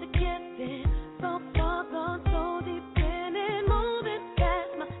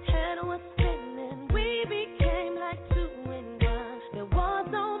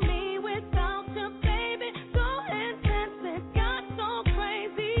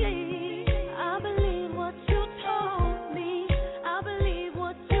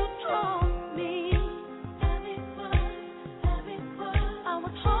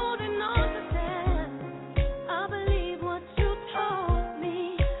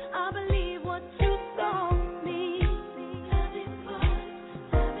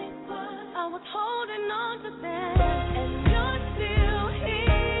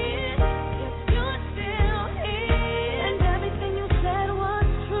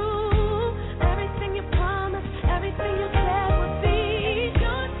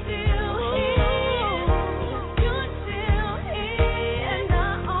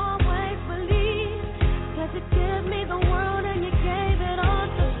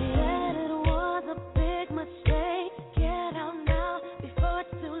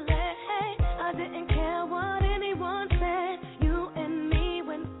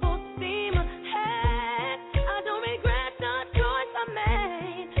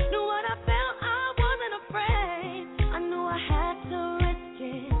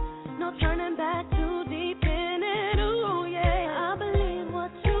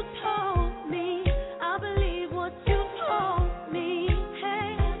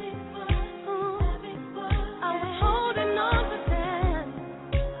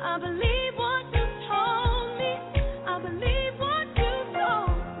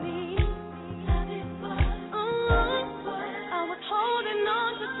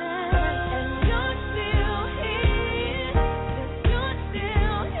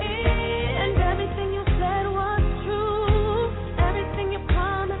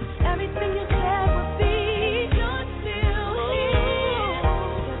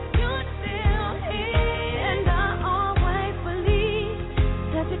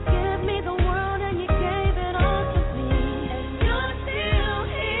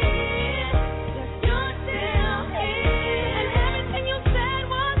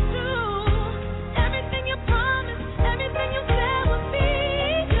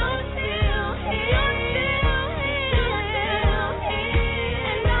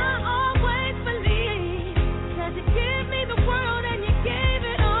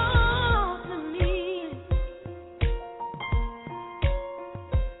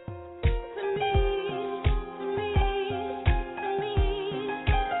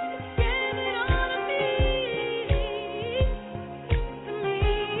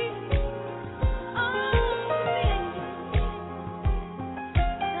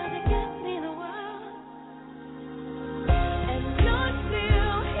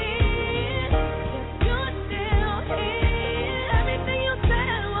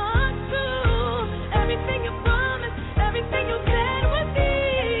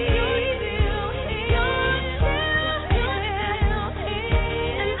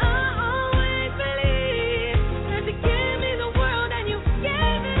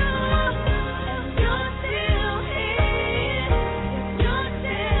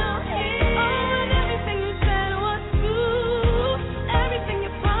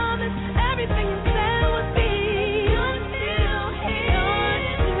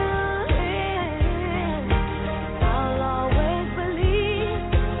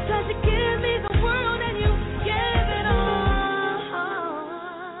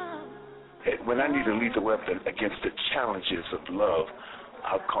be the lethal weapon against the challenges of love,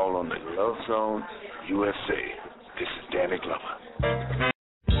 I'll call on the Love Zone USA. This is Danny Glover.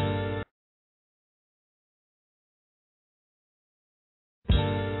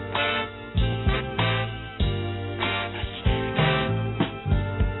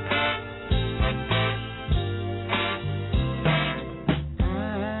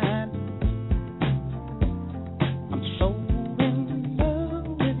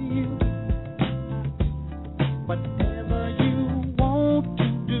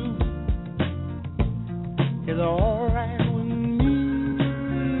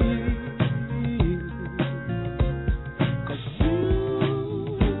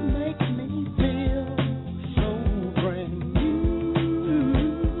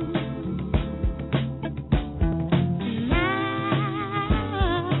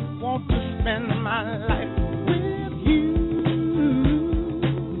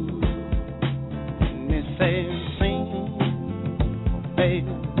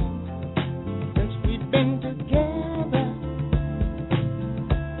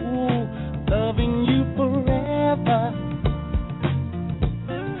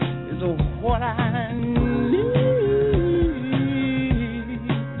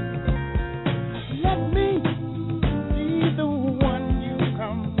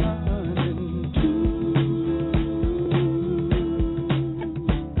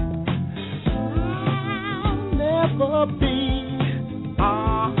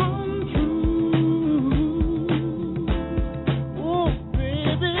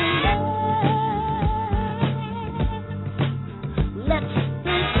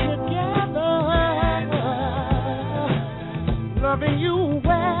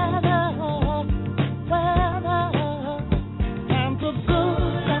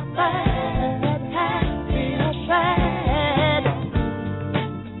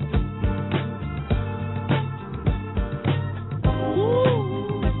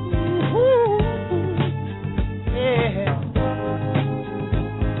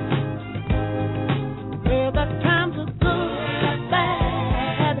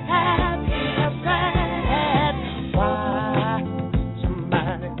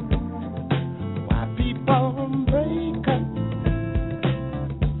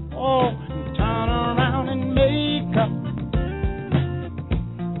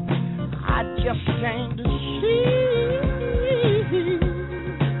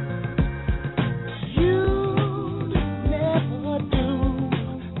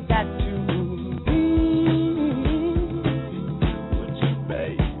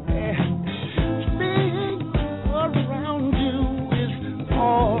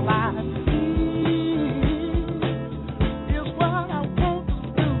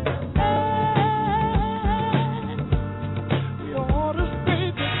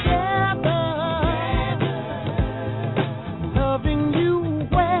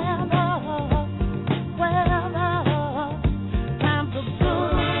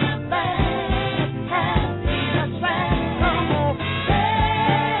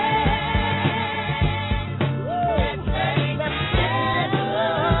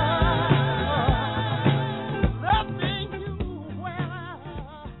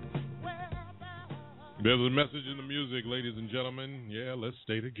 There's a message in the music, ladies and gentlemen. Yeah, let's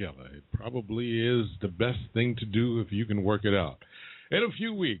stay together. It probably is the best thing to do if you can work it out. In a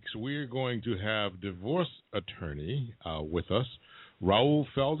few weeks, we're going to have divorce attorney with us, Raul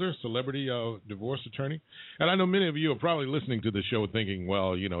Felder, celebrity divorce attorney. And I know many of you are probably listening to the show thinking,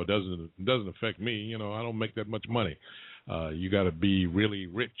 well, you know, it doesn't affect me. You know, I don't make that much money. You got to be really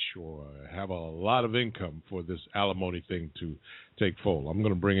rich or have a lot of income for this alimony thing to take fold. I'm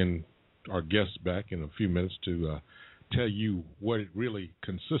going to bring in our guests back in a few minutes to tell you what it really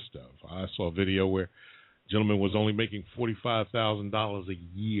consists of. I saw a video where a gentleman was only making $45,000 a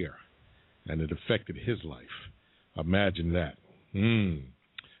year, and it affected his life. Imagine that.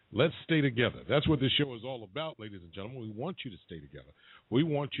 Let's stay together. That's what this show is all about, ladies and gentlemen. We want you to stay together. We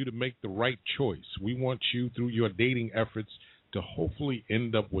want you to make the right choice. We want you, through your dating efforts, to hopefully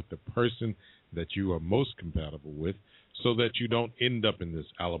end up with the person that you are most compatible with, so that you don't end up in this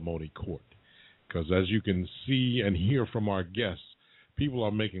alimony court. Because as you can see and hear from our guests, people are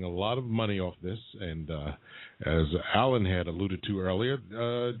making a lot of money off this. And as Alan had alluded to earlier,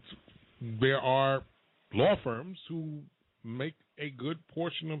 there are law firms who make a good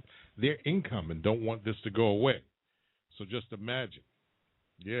portion of their income and don't want this to go away. So just imagine.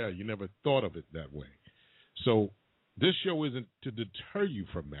 Yeah, you never thought of it that way. So this show isn't to deter you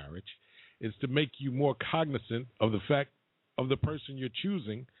from marriage. It's to make you more cognizant of the fact of the person you're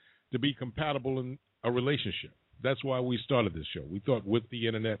choosing to be compatible in a relationship. That's why we started this show. We thought with the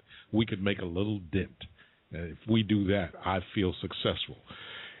internet we could make a little dent. And if we do that, I feel successful.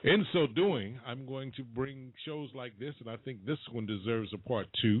 In so doing, I'm going to bring shows like this, and I think this one deserves a part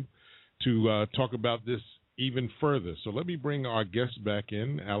 2 to talk about this even further. So let me bring our guests back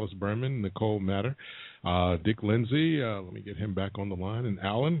in, Alice Berman, Nicole Matter, Dick Lindsay. Let me get him back on the line, and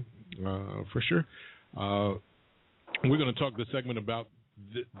Alan Fisher. We're going to talk this segment about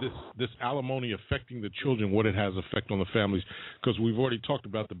this alimony affecting the children, what it has effect on the families, because we've already talked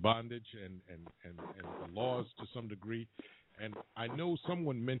about the bondage and the laws to some degree. And I know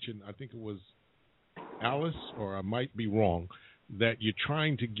someone mentioned, I think it was Alice, or I might be wrong, that you're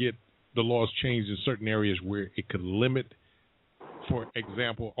trying to get the laws changed in certain areas where it could limit, for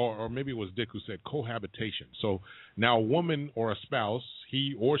example, or maybe it was Dick who said cohabitation. So now a woman or a spouse,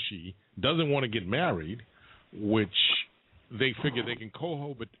 he or she, doesn't want to get married, which they figure they can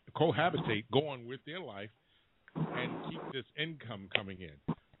cohabitate, go on with their life, and keep this income coming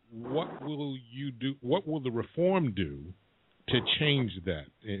in. What will you do? What will the reform do to change that?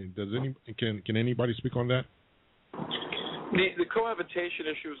 Can anybody speak on that? The cohabitation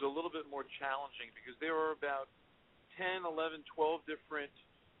issue is a little bit more challenging because there are about 10, 11, 12 different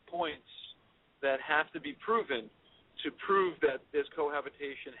points that have to be proven to prove that there's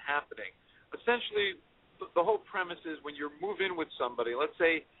cohabitation happening. Essentially, the whole premise is when you move in with somebody, let's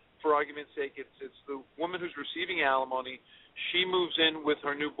say, for argument's sake, it's the woman who's receiving alimony, she moves in with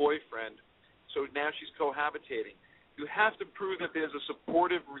her new boyfriend, so now she's cohabitating. You have to prove that there's a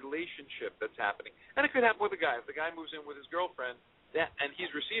supportive relationship that's happening. And it could happen with a guy. If the guy moves in with his girlfriend and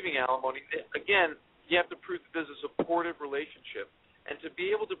he's receiving alimony, again, you have to prove that there's a supportive relationship. And to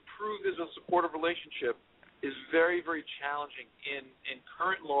be able to prove there's a supportive relationship is very, very challenging in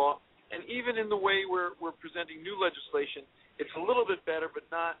current law. And even in the way we're presenting new legislation, it's a little bit better, but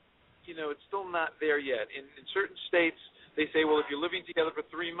not, it's still not there yet. In certain states, they say, well, if you're living together for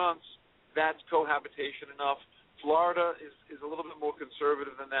 3 months, that's cohabitation enough. Florida is a little bit more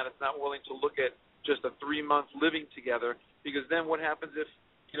conservative than that. It's not willing to look at just a 3-month living together, because then what happens if,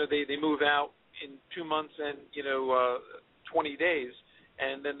 they move out in 2 months and, 20 days,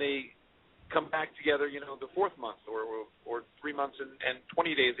 and then they come back together, the 4th month or 3 months and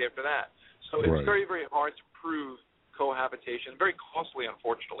 20 days after that. So it's very, very hard to prove cohabitation, very costly,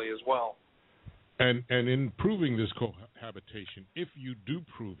 unfortunately, as well. And in proving this cohabitation, if you do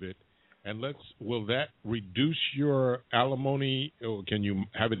prove it, will that reduce your alimony, or can you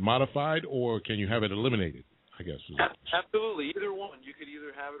have it modified, or can you have it eliminated, I guess? Absolutely, either one. You could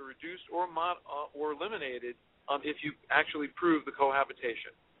either have it reduced or eliminated if you actually prove the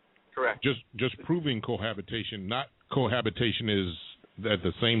cohabitation. Correct. Just proving cohabitation, not cohabitation is at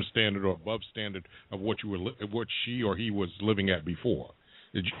the same standard or above standard of what she or he was living at before.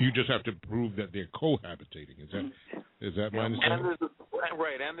 You just have to prove that they're cohabitating. Is that my understanding?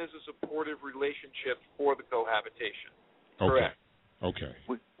 Right, and there's a supportive relationship for the cohabitation. Okay. Correct. Okay.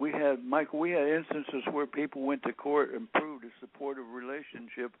 We had instances where people went to court and proved a supportive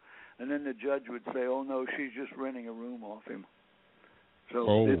relationship, and then the judge would say, "Oh no, she's just renting a room off him."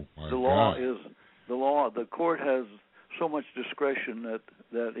 So the law. The court has so much discretion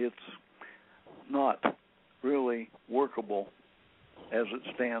that it's not really workable as it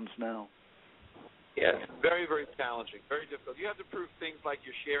stands now. Yes, very, very challenging, very difficult. You have to prove things like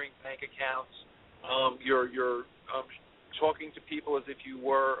you're sharing bank accounts, you're talking to people as if you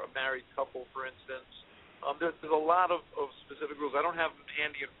were a married couple, for instance. There's a lot of specific rules. I don't have them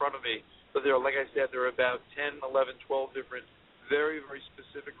handy in front of me, but there are, like I said, there are about 10, 11, 12 different very, very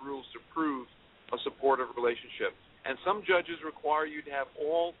specific rules to prove a supportive relationship. And some judges require you to have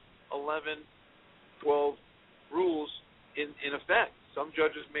all 11, 12 rules in effect. Some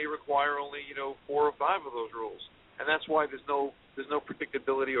judges may require only 4 or 5 of those rules, and that's why there's no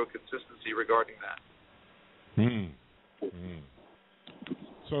predictability or consistency regarding that.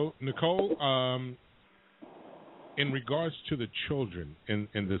 So, Nicole, in regards to the children in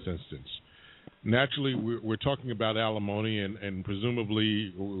this instance, naturally we're talking about alimony, and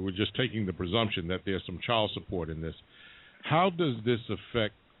presumably we're just taking the presumption that there's some child support in this. How does this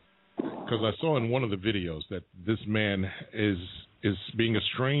affect? Because I saw in one of the videos that this man is being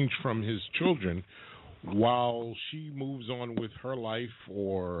estranged from his children while she moves on with her life,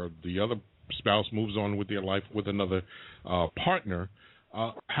 or the other spouse moves on with their life with another partner.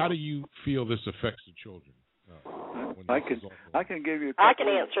 How do you feel this affects the children? I can give you. I can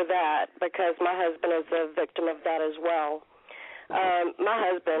answer that because my husband is a victim of that as well. My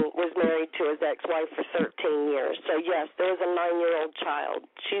husband was married to his ex-wife for 13 years. So, yes, there's a 9-year-old child.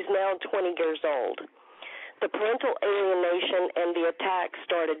 She's now 20 years old. The parental alienation and the attack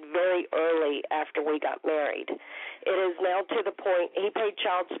started very early after we got married. It is now to the point he paid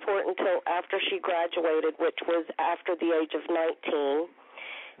child support until after she graduated, which was after the age of 19.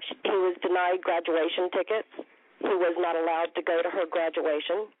 He was denied graduation tickets. He was not allowed to go to her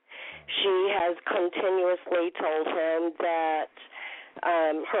graduation. She has continuously told him that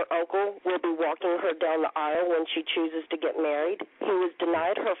her uncle will be walking her down the aisle when she chooses to get married. He was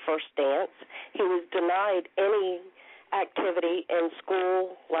denied her first dance. He was denied any activity in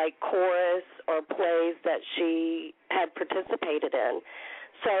school like chorus or plays that she had participated in.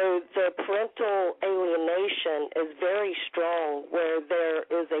 So the parental alienation is very strong, where there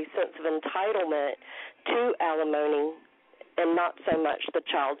is a sense of entitlement to alimony and not so much the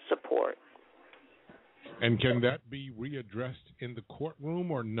child support. And can that be readdressed in the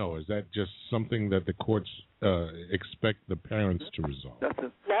courtroom, or no? Is that just something that the courts expect the parents to resolve? No,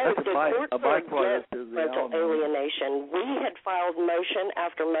 the courts are against parental alienation. We had filed motion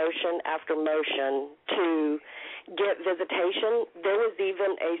after motion after motion to get visitation. There was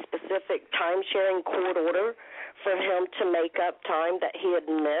even a specific time-sharing court order for him to make up time that he had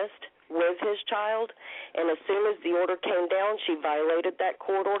missed with his child, and as soon as the order came down, she violated that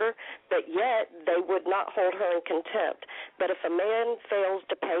court order, but yet they would not hold her in contempt. But if a man fails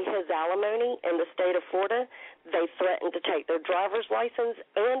to pay his alimony in the state of Florida, they threaten to take their driver's license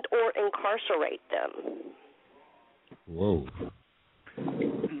and or incarcerate them. Whoa.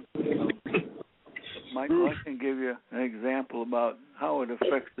 Michael, I can give you an example about how it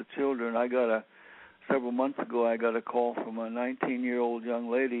affects the children. Several months ago, I got a call from a 19-year-old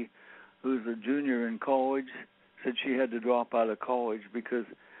young lady who's a junior in college, said she had to drop out of college because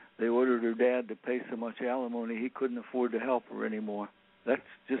they ordered her dad to pay so much alimony he couldn't afford to help her anymore. That's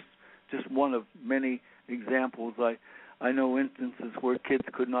just one of many examples. I know instances where kids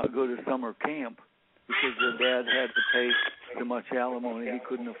could not go to summer camp because their dad had to pay so much alimony he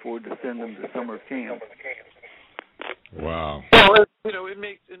couldn't afford to send them to summer camp. Wow. Well, it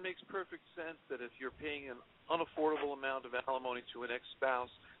makes perfect sense that if you're paying an unaffordable amount of alimony to an ex-spouse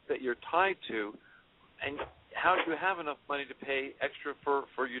that you're tied to, and how do you have enough money to pay extra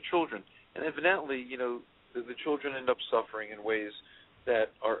for your children? And evidently, the children end up suffering in ways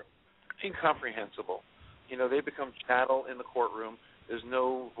that are incomprehensible. They become chattel in the courtroom. There's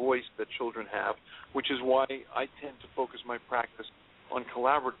no voice that children have, which is why I tend to focus my practice on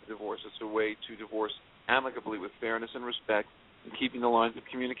collaborative divorce as a way to divorce amicably with fairness and respect, and keeping the lines of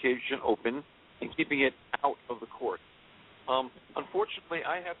communication open and keeping it out of the court. Unfortunately,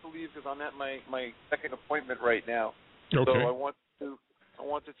 I have to leave because I'm at my second appointment right now. Okay. So I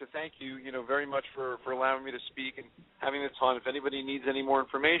wanted to thank you, very much for allowing me to speak and having the time. If anybody needs any more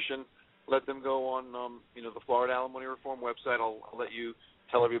information, let them go on, the Florida Alimony Reform website. I'll let you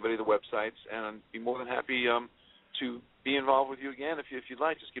tell everybody the websites, and I'd be more than happy to be involved with you again if you'd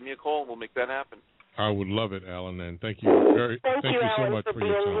like. Just give me a call and we'll make that happen. I would love it, Alan, and thank you Thank you, so Alan, much for for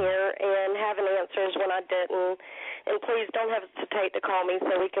being your time. here and having answers when I didn't. And please don't hesitate to call me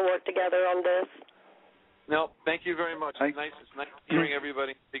so we can work together on this. No, thank you very much. It's nice hearing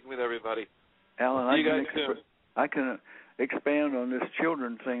everybody, speaking with everybody. Alan, I can expand on this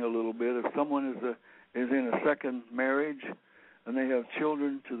children thing a little bit. If someone is in a second marriage and they have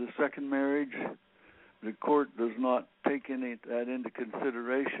children to the second marriage, the court does not take that into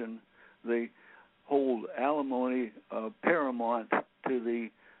consideration. They hold alimony paramount to the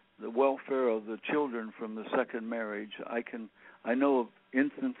welfare of the children from the second marriage. I know of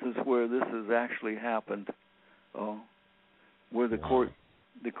instances where this has actually happened, where the court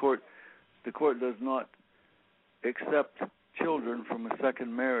does not accept children from a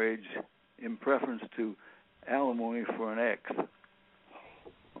second marriage in preference to alimony for an ex.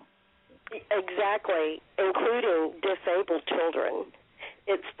 Exactly, including disabled children.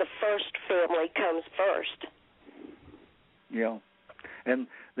 It's the first family comes first. Yeah, and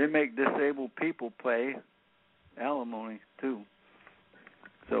they make disabled people pay alimony too.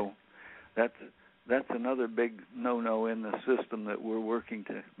 So that's another big no-no in the system that we're working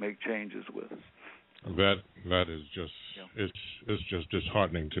to make changes with. That is just it's just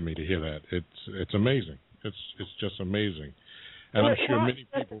disheartening to me to hear that. It's amazing. It's just amazing. And I'm sure many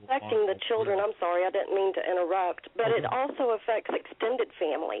people it's affecting the children. I'm sorry, I didn't mean to interrupt, but it also affects extended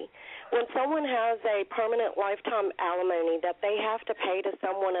family. When someone has a permanent lifetime alimony that they have to pay to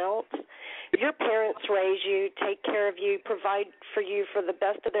someone else, your parents raise you, take care of you, provide for you for the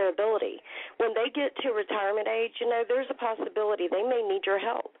best of their ability. When they get to retirement age, there's a possibility they may need your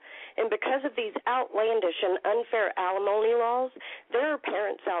help. And because of these outlandish and unfair alimony laws, there are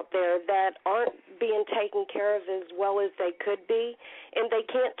parents out there that aren't being taken care of as well as they could be, and they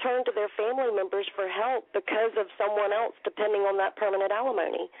can't turn to their family members for help because of someone else depending on that permanent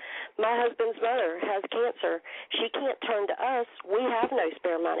alimony. My husband's mother has cancer. She can't turn to us. We have no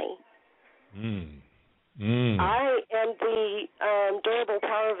spare money. I am the durable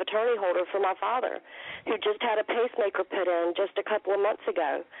power of attorney holder for my father, who just had a pacemaker put in just a couple of months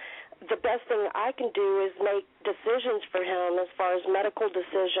ago. The best thing I can do is make decisions for him as far as medical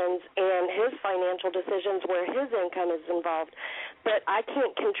decisions and his financial decisions where his income is involved. But I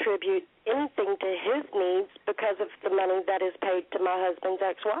can't contribute anything to his needs because of the money that is paid to my husband's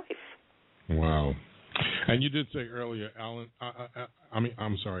ex-wife. Wow. And you did say earlier, Alice,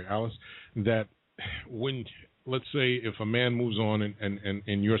 that when, let's say, if a man moves on and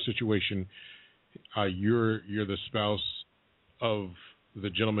in your situation, you're the spouse of the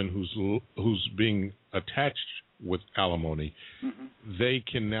gentleman who's being attached with alimony, they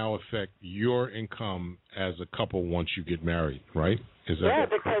can now affect your income as a couple once you get married, right? Is that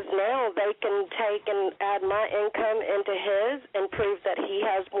because now they can take and add my income into his and prove that he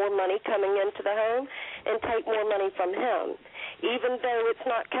has more money coming into the home and take more money from him. Even though it's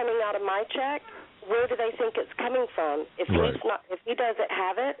not coming out of my check, where do they think it's coming from? If he doesn't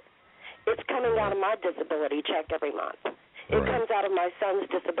have it, it's coming out of my disability check every month. It comes out of my son's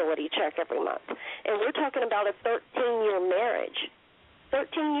disability check every month. And we're talking about a 13-year marriage.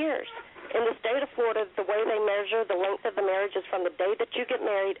 13 years. In the state of Florida, the way they measure the length of the marriage is from the day that you get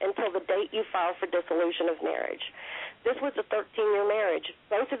married until the date you file for dissolution of marriage. This was a 13-year marriage.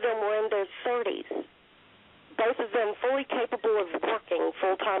 Both of them were in their 30s. Both of them fully capable of working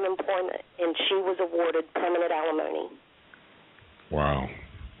full-time employment, and she was awarded permanent alimony. Wow.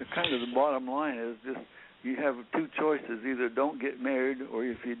 The kind of the bottom line is just you have two choices. Either don't get married, or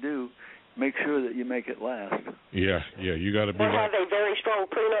if you do, make sure that you make it last. Yeah, you got to be or have a very strong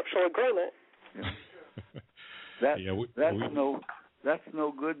prenuptial agreement. That's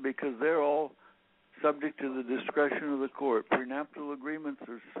no good because they're all subject to the discretion of the court. Prenuptial agreements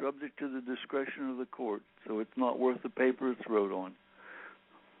are subject to the discretion of the court, so it's not worth the paper it's wrote on.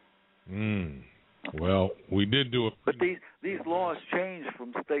 Well, we did do But these laws change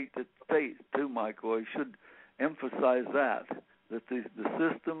from state to state, too, Michael. I should emphasize that the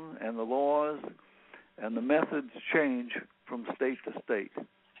system and the laws and the methods change from state to state.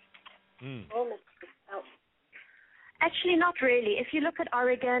 Actually, not really. If you look at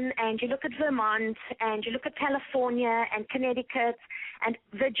Oregon and you look at Vermont and you look at California and Connecticut and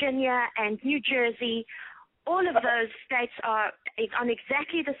Virginia and New Jersey, all of those states are on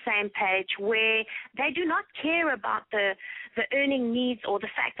exactly the same page where they do not care about the earning needs or the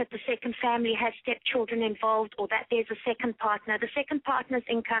fact that the second family has stepchildren involved or that there's a second partner. The second partner's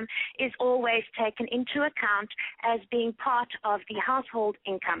income is always taken into account as being part of the household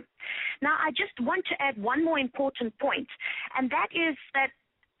income. Now, I just want to add one more important point, and that is that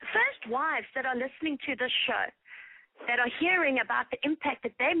first wives that are listening to this show, that are hearing about the impact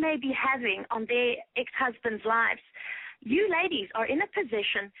that they may be having on their ex-husbands' lives, you ladies are in a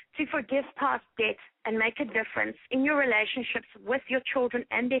position to forgive past debt and make a difference in your relationships with your children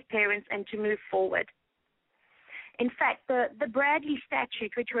and their parents and to move forward. In fact, the Bradley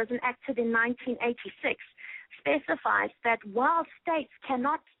Statute, which was enacted in 1986, specifies that while states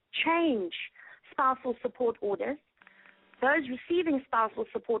cannot change spousal support orders, those receiving spousal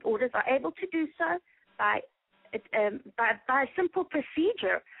support orders are able to do so by a simple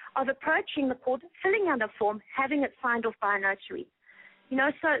procedure of approaching the court, filling out a form, having it signed off by a notary.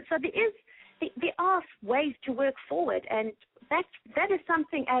 So there are ways to work forward, and that is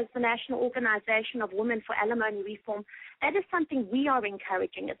something as the National Organization of Women for Alimony Reform, that is something we are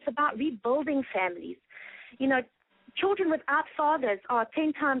encouraging. It's about rebuilding families. Children without fathers are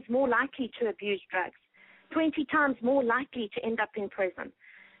 10 times more likely to abuse drugs, 20 times more likely to end up in prison.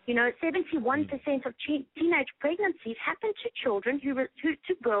 71% of teenage pregnancies happen to children,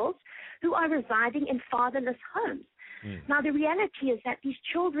 to girls who are residing in fatherless homes. Now, the reality is that these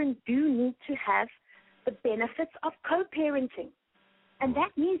children do need to have the benefits of co-parenting. And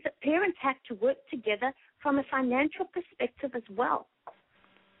that means that parents have to work together from a financial perspective as well.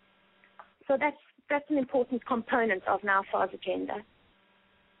 So that's an important component of Now FAR's agenda.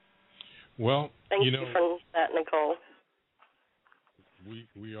 Well, Thank you for that, Nicole.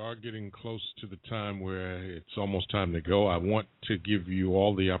 We are getting close to the time where it's almost time to go. I want to give you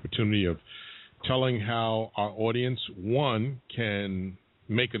all the opportunity of telling how our audience, one, can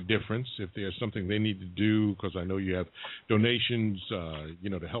make a difference, if there's something they need to do, because I know you have donations,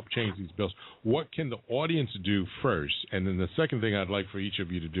 to help change these bills, what can the audience do first? And then the second thing I'd like for each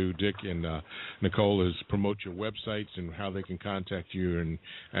of you to do, Dick and Nicole, is promote your websites and how they can contact you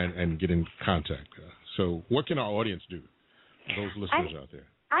and get in contact. So what can our audience do, those listeners out there?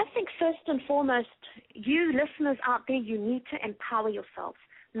 I think first and foremost, you listeners out there, you need to empower yourselves.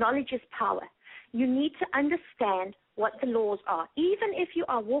 Knowledge is power. You need to understand what the laws are. Even if you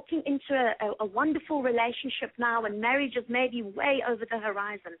are walking into a wonderful relationship now and marriage is maybe way over the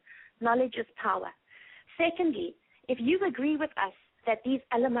horizon, knowledge is power. Secondly, if you agree with us that these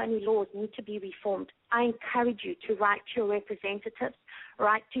alimony laws need to be reformed, I encourage you to write to your representatives,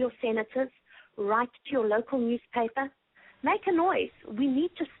 write to your senators, write to your local newspaper. Make a noise. We need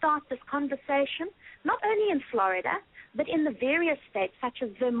to start this conversation, not only in Florida, but in the various states such as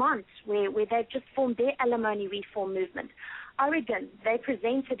Vermont, where they've just formed their alimony reform movement. Oregon, they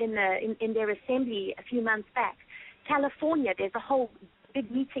presented in their assembly a few months back. California, there's a whole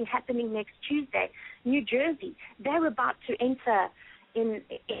big meeting happening next Tuesday. New Jersey, they're about to enter into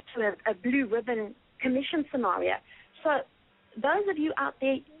a blue ribbon commission scenario. So those of you out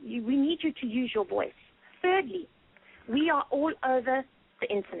there, we need you to use your voice. Thirdly, we are all over the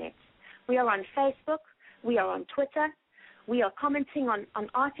Internet. We are on Facebook. We are on Twitter. We are commenting on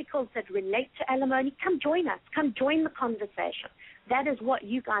articles that relate to alimony. Come join us. Come join the conversation. That is what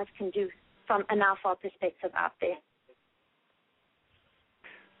you guys can do from an alpha perspective out there.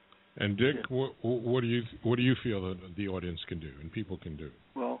 And Dick, what do you feel that the audience can do and people can do?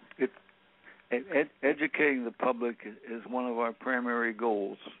 Well, educating the public is one of our primary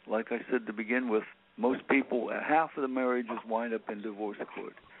goals. Like I said to begin with, most people, half of the marriages wind up in divorce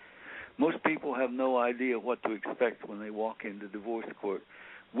court. Most people have no idea what to expect when they walk into divorce court.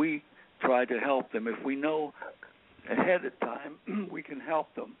 We try to help them. If we know ahead of time, we can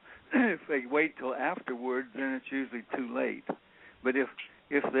help them. If they wait till afterwards, then it's usually too late. But if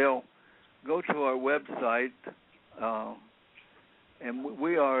they'll go to our website, and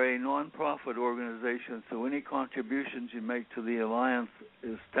we are a non-profit organization, so any contributions you make to the Alliance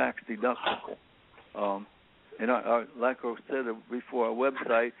is tax deductible. Like I said before, our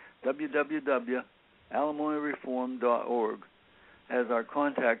website, www.alimonyreform.org, has our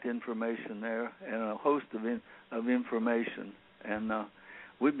contact information there and a host of information. And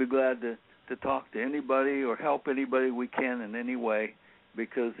we'd be glad to talk to anybody or help anybody we can in any way,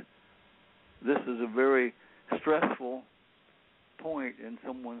 because this is a very stressful point in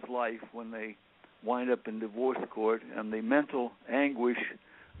someone's life when they wind up in divorce court, and the mental anguish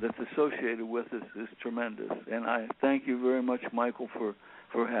that's associated with this is tremendous. And I thank you very much, Michael, for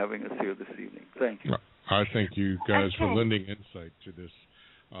having us here this evening. Thank you. I thank you guys for lending insight to this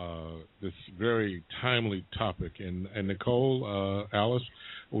this very timely topic. And Nicole, Alice,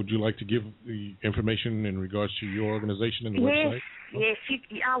 would you like to give the information in regards to your organization and the website? Yes.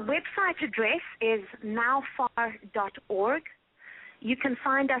 Our website address is nowfar.org. You can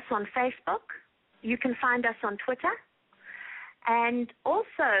find us on Facebook. You can find us on Twitter. And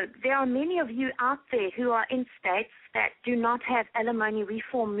also, there are many of you out there who are in states that do not have alimony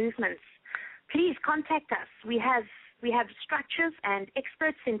reform movements. Please contact us. We have structures and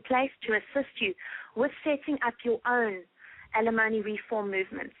experts in place to assist you with setting up your own alimony reform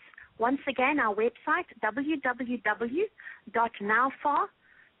movements. Once again, our website,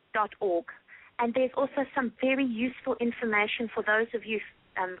 www.nowfar.org. And there's also some very useful information for those of you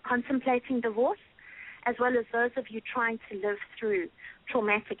contemplating divorce, as well as those of you trying to live through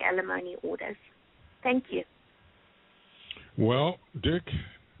traumatic alimony orders. Thank you. Well, Dick,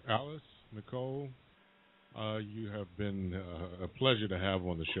 Alice, Nicole, you have been a pleasure to have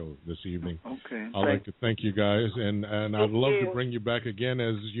on the show this evening. Okay. I'd like to thank you guys, and I'd love to bring you back again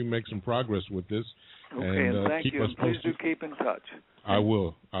as you make some progress with this. Okay, and thank keep you. us Please posted. do keep in touch. I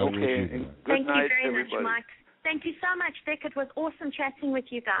will. I will do that. Good Thank night, you very everybody. much, Mike. Thank you so much, Dick. It was awesome chatting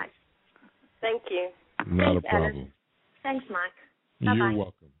with you guys. Thank you. Not Thanks, a problem. Alice. Thanks, Mike. Bye-bye. You're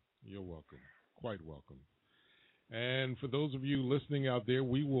welcome. You're welcome. Quite welcome. And for those of you listening out there,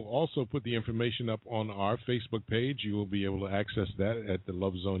 we will also put the information up on our Facebook page. You will be able to access that at the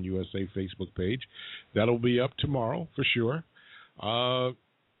Love Zone USA Facebook page. That'll be up tomorrow for sure. All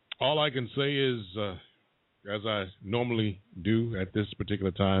I can say is, as I normally do at this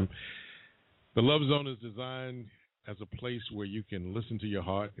particular time, the Love Zone is designed as a place where you can listen to your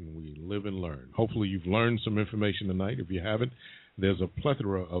heart and we live and learn. Hopefully you've learned some information tonight. If you haven't, there's a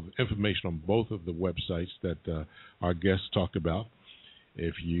plethora of information on both of the websites that our guests talked about.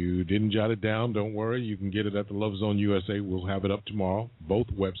 If you didn't jot it down, don't worry. You can get it at the Love Zone USA. We'll have it up tomorrow, both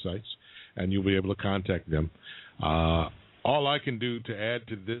websites, and you'll be able to contact them. All I can do to add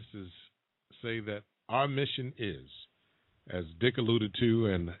to this is say that our mission is, as Dick alluded to,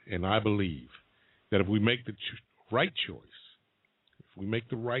 and I believe, that if we make the right choice,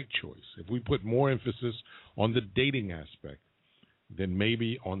 if we put more emphasis on the dating aspect, then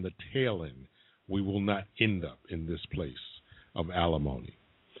maybe on the tail end, we will not end up in this place of alimony.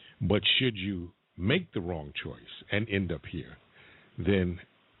 But should you make the wrong choice and end up here, then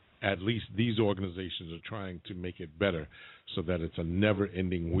at least these organizations are trying to make it better so that it's a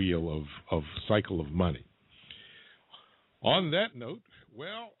never-ending wheel of cycle of money. On that note,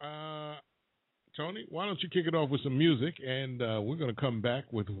 well, Tony, why don't you kick it off with some music, and we're going to come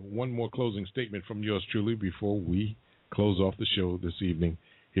back with one more closing statement from yours truly before we close off the show this evening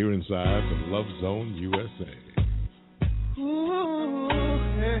here inside the Love Zone USA. Ooh,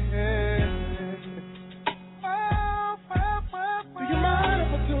 yeah, yeah. Do you mind if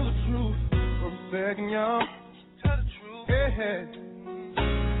I tell the truth for a second, y'all? Tell the truth. Yeah.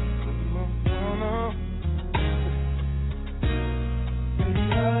 No. Maybe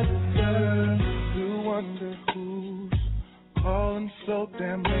I deserve to wonder who's calling so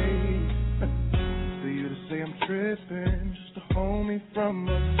damn late. For you to say I'm tripping just to hold me from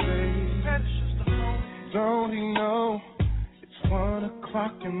my face. That's just a homie. Don't he know it's 1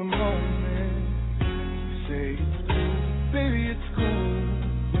 o'clock in the morning? You say it's cool, baby, it's cool.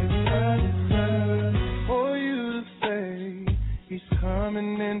 Maybe I deserve for you to say he's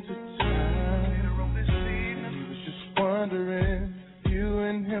coming into town. And he was just wondering if you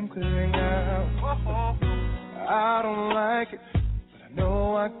and him could hang out. I don't like it, but I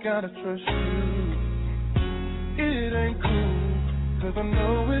know I gotta trust you. It ain't cool, 'cause I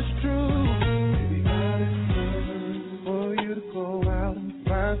know it's true. Maybe I deserve for you to go out and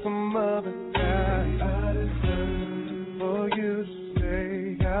find some other guy. Maybe I deserve for you to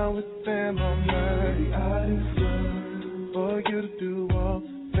stay out with them all night. Maybe I deserve for you to do all the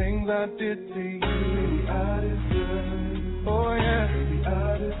things I did to you. Maybe I deserve, oh yeah. Maybe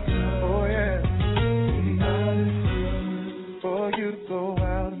I deserve, oh yeah. Maybe I deserve for you to go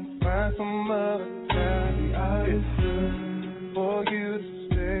out and find some other guy. Maybe I deserve for you to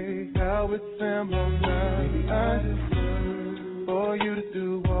stay out with them all night. Maybe I deserve for you to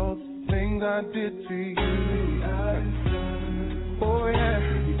do all the things I did to you. Maybe I deserve, oh yeah,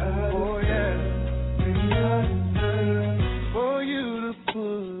 oh yeah. Maybe I deserve for you to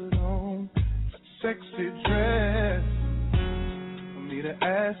put on a sexy dress, for me to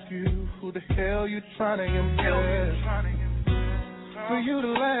ask you who the hell you trying to impress, for you to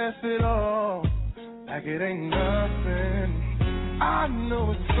laugh it off like it ain't nothing. I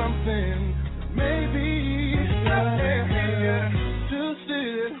know it's something, maybe to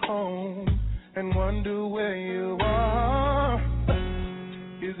sit at home and wonder where you are.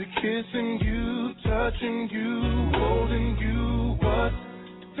 Is it kissing you, touching you, holding you? What?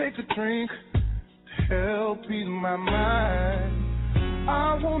 Take a drink to help ease my mind.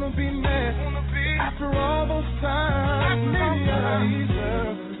 I wanna be mad after all those times. Maybe I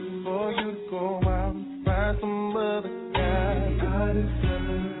deserve for you to go out and find some other guy. I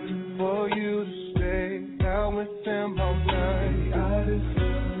deserve for you to stay out with them all night. I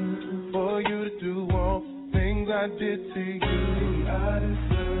deserve for you to do all the things I did to you. I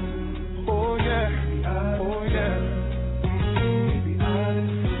deserve, oh yeah, oh yeah. Maybe I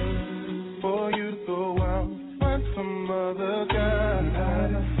deserve for you to go out and find some other guy. I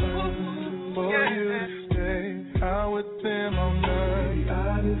deserve for you to stay out with them all night.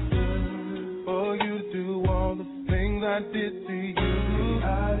 I deserve for you to do all the things I did to you.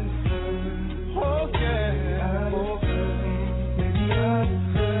 I deserve, oh yeah, oh yeah. Maybe I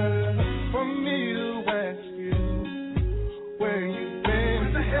deserve for me to ask you where you've been,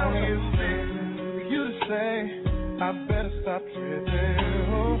 where the hell you've been, for you to say I better stop tripping.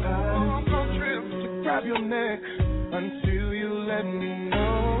 Oh, I'm gonna trip to grab your neck until you let me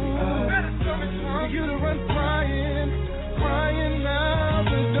know. For you to run crying out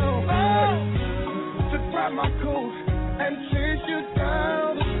the door. To grab my coat and chase you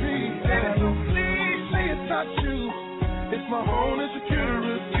down the street. Please say it's not you, it's my own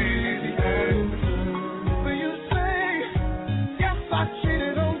insecurity. For you to say, yes, I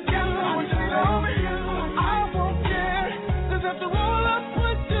cheated on you. I won't care, 'cause after all I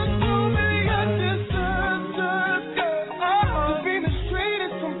put you through, me, I deserve to be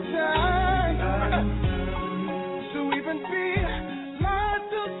mistreated sometimes, to even be lied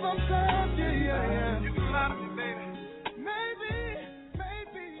to sometimes. Yeah. You can lie to me, baby. Maybe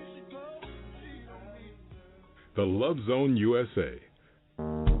you should go cheat on me. The Love Zone USA.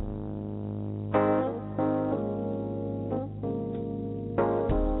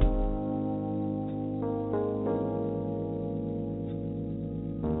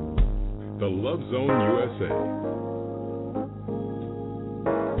 USA.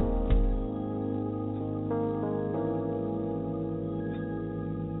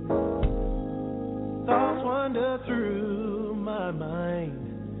 Thoughts wander through my mind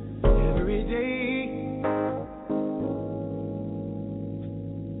every day.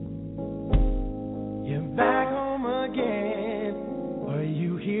 You're back home again. Are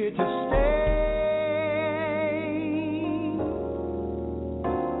you here to stay?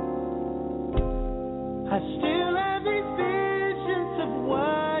 I still have these visions of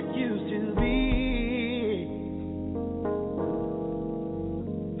what used to be.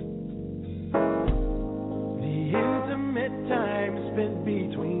 The intimate time spent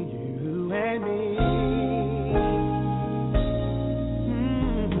between you and me.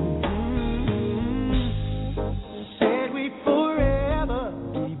 Said we'd forever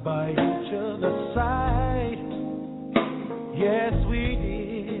be by each other's side. Yes, we did.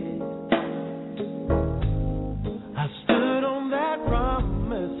 I stood on that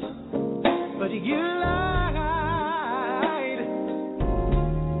promise, but you lied.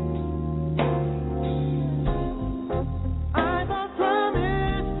 I thought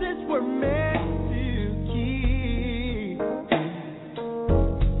promises were meant to keep,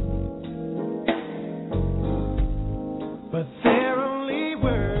 but they're only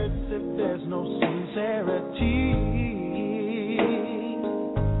words if there's no sincerity.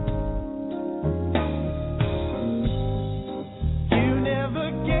 You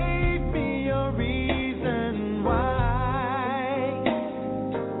never gave me a reason why.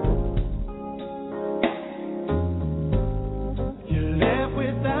 You left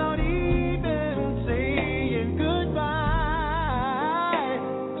without even saying goodbye.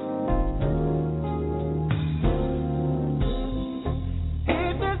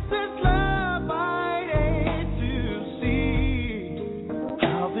 If this is love, I'd hate to see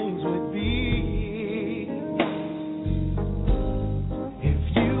how things would be. If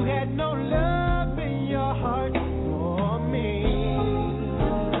you had no love in your heart for me,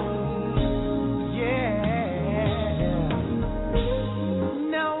 yeah.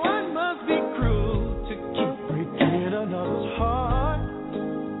 Now I must be cruel to keep breaking another's heart.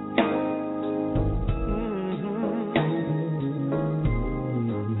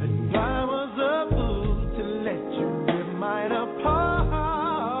 And I was a fool to let you rip mine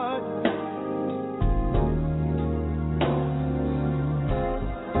apart.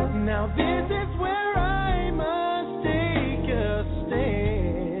 Now this is where I must take a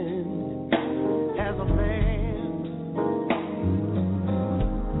stand as a man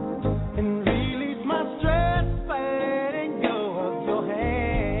and release my stress by letting go of your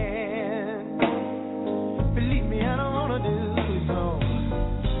hand. Believe me, I don't wanna do so,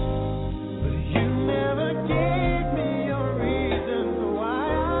 but you never gave me your reasons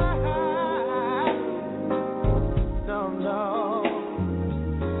why. Don't know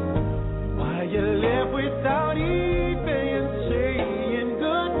why you left without even saying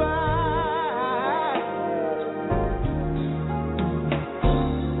goodbye.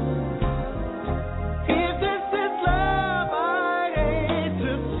 If this is love, I'd hate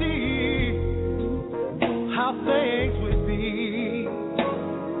to see how things would be.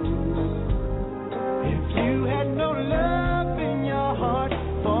 If you had no love in your heart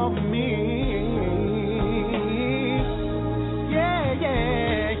for me. Yeah,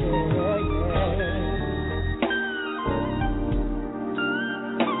 yeah, yeah,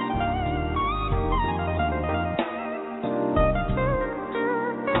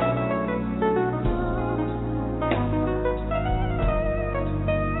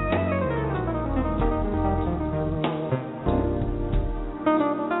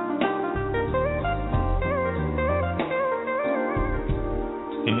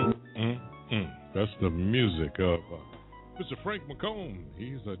 That's the music of Mr. Frank McComb.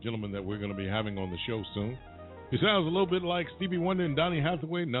 He's a gentleman that we're going to be having on the show soon. He sounds a little bit like Stevie Wonder and Donny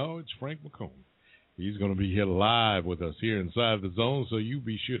Hathaway. No, it's Frank McComb. He's going to be here live with us here inside the zone, so you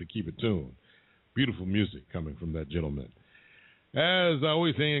be sure to keep it tuned. Beautiful music coming from that gentleman. As I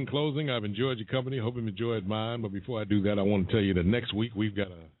always say in closing, I've enjoyed your company. Hope you've enjoyed mine. But before I do that, I want to tell you that next week we've got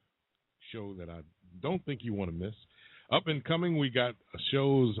a show that I don't think you want to miss. Up and coming, we got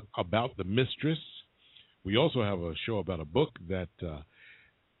shows about the mistress. We also have a show about a book that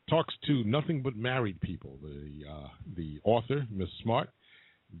talks to nothing but married people. The author, Miss Smart,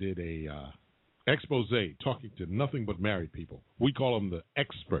 did a expose talking to nothing but married people. We call them the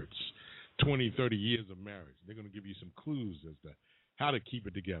experts, 20, 30 years of marriage. They're going to give you some clues as to how to keep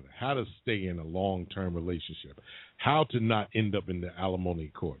it together, how to stay in a long-term relationship, how to not end up in the alimony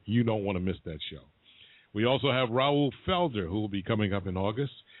court. You don't want to miss that show. We also have Raul Felder, who will be coming up in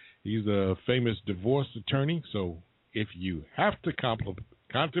August. He's a famous divorce attorney, so if you have to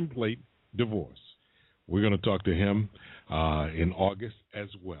contemplate divorce, we're going to talk to him in August as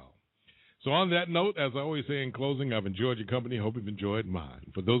well. So on that note, as I always say in closing, I've enjoyed your company. I hope you've enjoyed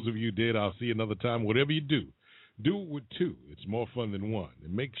mine. For those of you who did, I'll see you another time. Whatever you do, do it with two. It's more fun than one.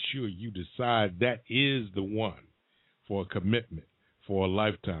 And make sure you decide that is the one for a commitment, for a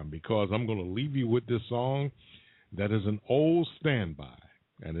lifetime, because I'm going to leave you with this song that is an old standby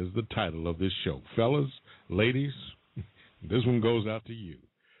and is the title of this show. Fellas, ladies, this one goes out to you.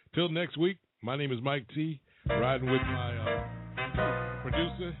 Till next week, my name is Mike T, riding with my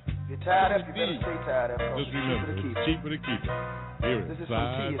producer. You're tied up, you better stay tied up. Just remember, it's cheaper to keep it. Here This it is from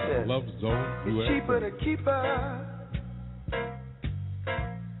T, it says, Love Zone It's USA. cheaper to keep her.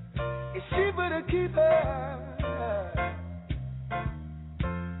 It's cheaper to keep her.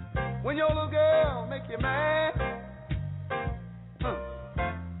 When your little girl make you mad,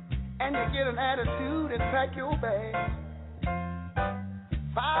 and you get an attitude and pack your bag.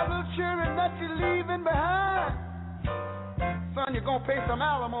 5 little children that you're leaving behind. Son, you're gonna pay some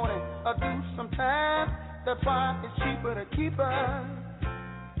alimony or do some time. That's why it's cheaper to keep her.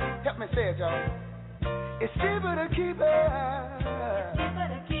 Help me say it, y'all. It's cheaper to keep her. It's cheaper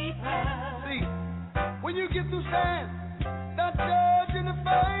to keep her. See, when you get through saying that judge in the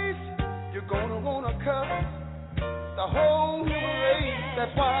face, you're gonna wanna cut the whole human race.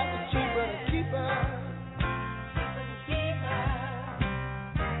 That's why it's cheaper to keep her.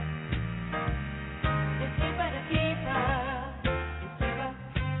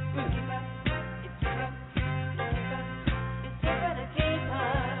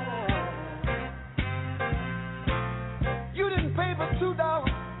 $2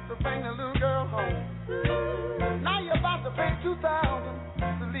 to bring the little girl home. Now you're about to pay $2,000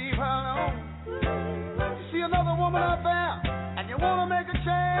 to leave her alone. You see another woman out there and you want to make a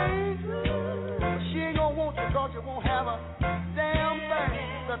change, but she ain't gonna want you because you won't have a damn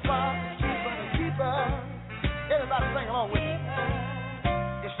thing. That's why it's cheaper to keep her. Everybody sing along with me.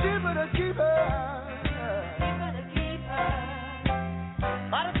 It's cheaper to keep her.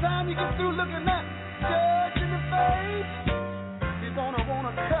 By the time you get through looking at judge in the face, gonna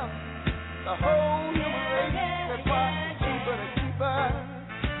wanna cut the whole human race. That's why it's cheaper to keep her.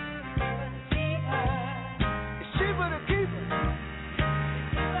 It's cheaper to keep her.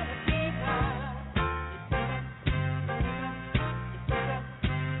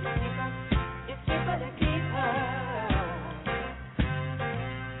 It's cheaper to keep her.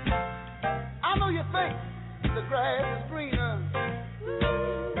 I know you think the grass is greener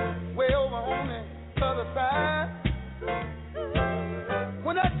way over on the other side.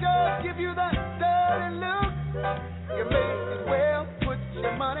 When that judge give you that dirty look, you may as well put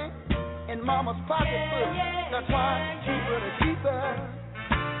your money in mama's pocketbook. That's why it's cheaper to keep her.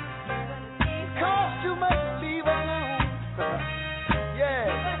 It costs too much to leave her alone. Yeah.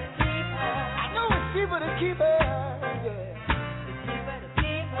 I know it's cheaper to keep her. Yeah.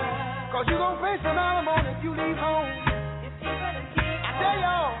 Cause you're gonna pay some alimony if you leave home. I tell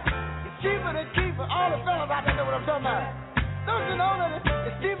y'all, it's cheaper to keep her. All the fellas out there know what I'm talking about. Don't you know that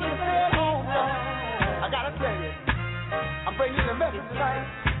it's cheaper to stay at home? I gotta tell you, I'm bringing you the message tonight.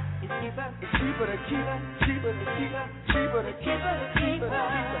 It's cheaper to keep, cheaper to keep, cheaper to keep, cheaper to keep.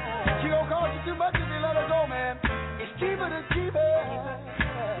 She don't cost you too much if you let her go, man. It's cheaper to keep her.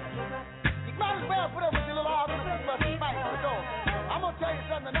 You might as well put up with your little argument but you fight for the door. I'm gonna tell you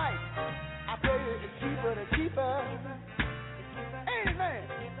something tonight. I tell you, it's cheaper to keep her. Ain't it, man?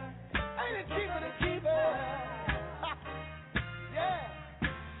 Ain't it cheaper to keep her? Yeah.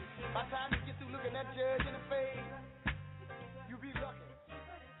 By the time you get through looking that judge in the face, you'll be lucky.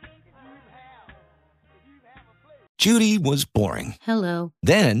 Judy was boring. Hello.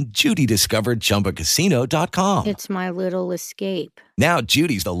 Then Judy discovered ChumbaCasino.com. It's my little escape. Now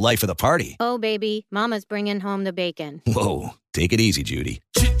Judy's the life of the party. Oh, baby, mama's bringing home the bacon. Whoa, take it easy, Judy.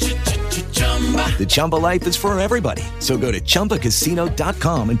 The Chumba life is for everybody. So go to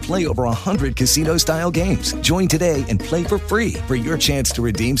ChumbaCasino.com and play over 100 casino-style games. Join today and play for free for your chance to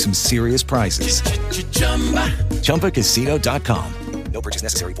redeem some serious prizes. ChumbaCasino.com. No purchase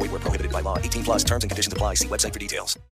necessary. Void where prohibited by law. 18 plus terms and conditions apply. See website for details.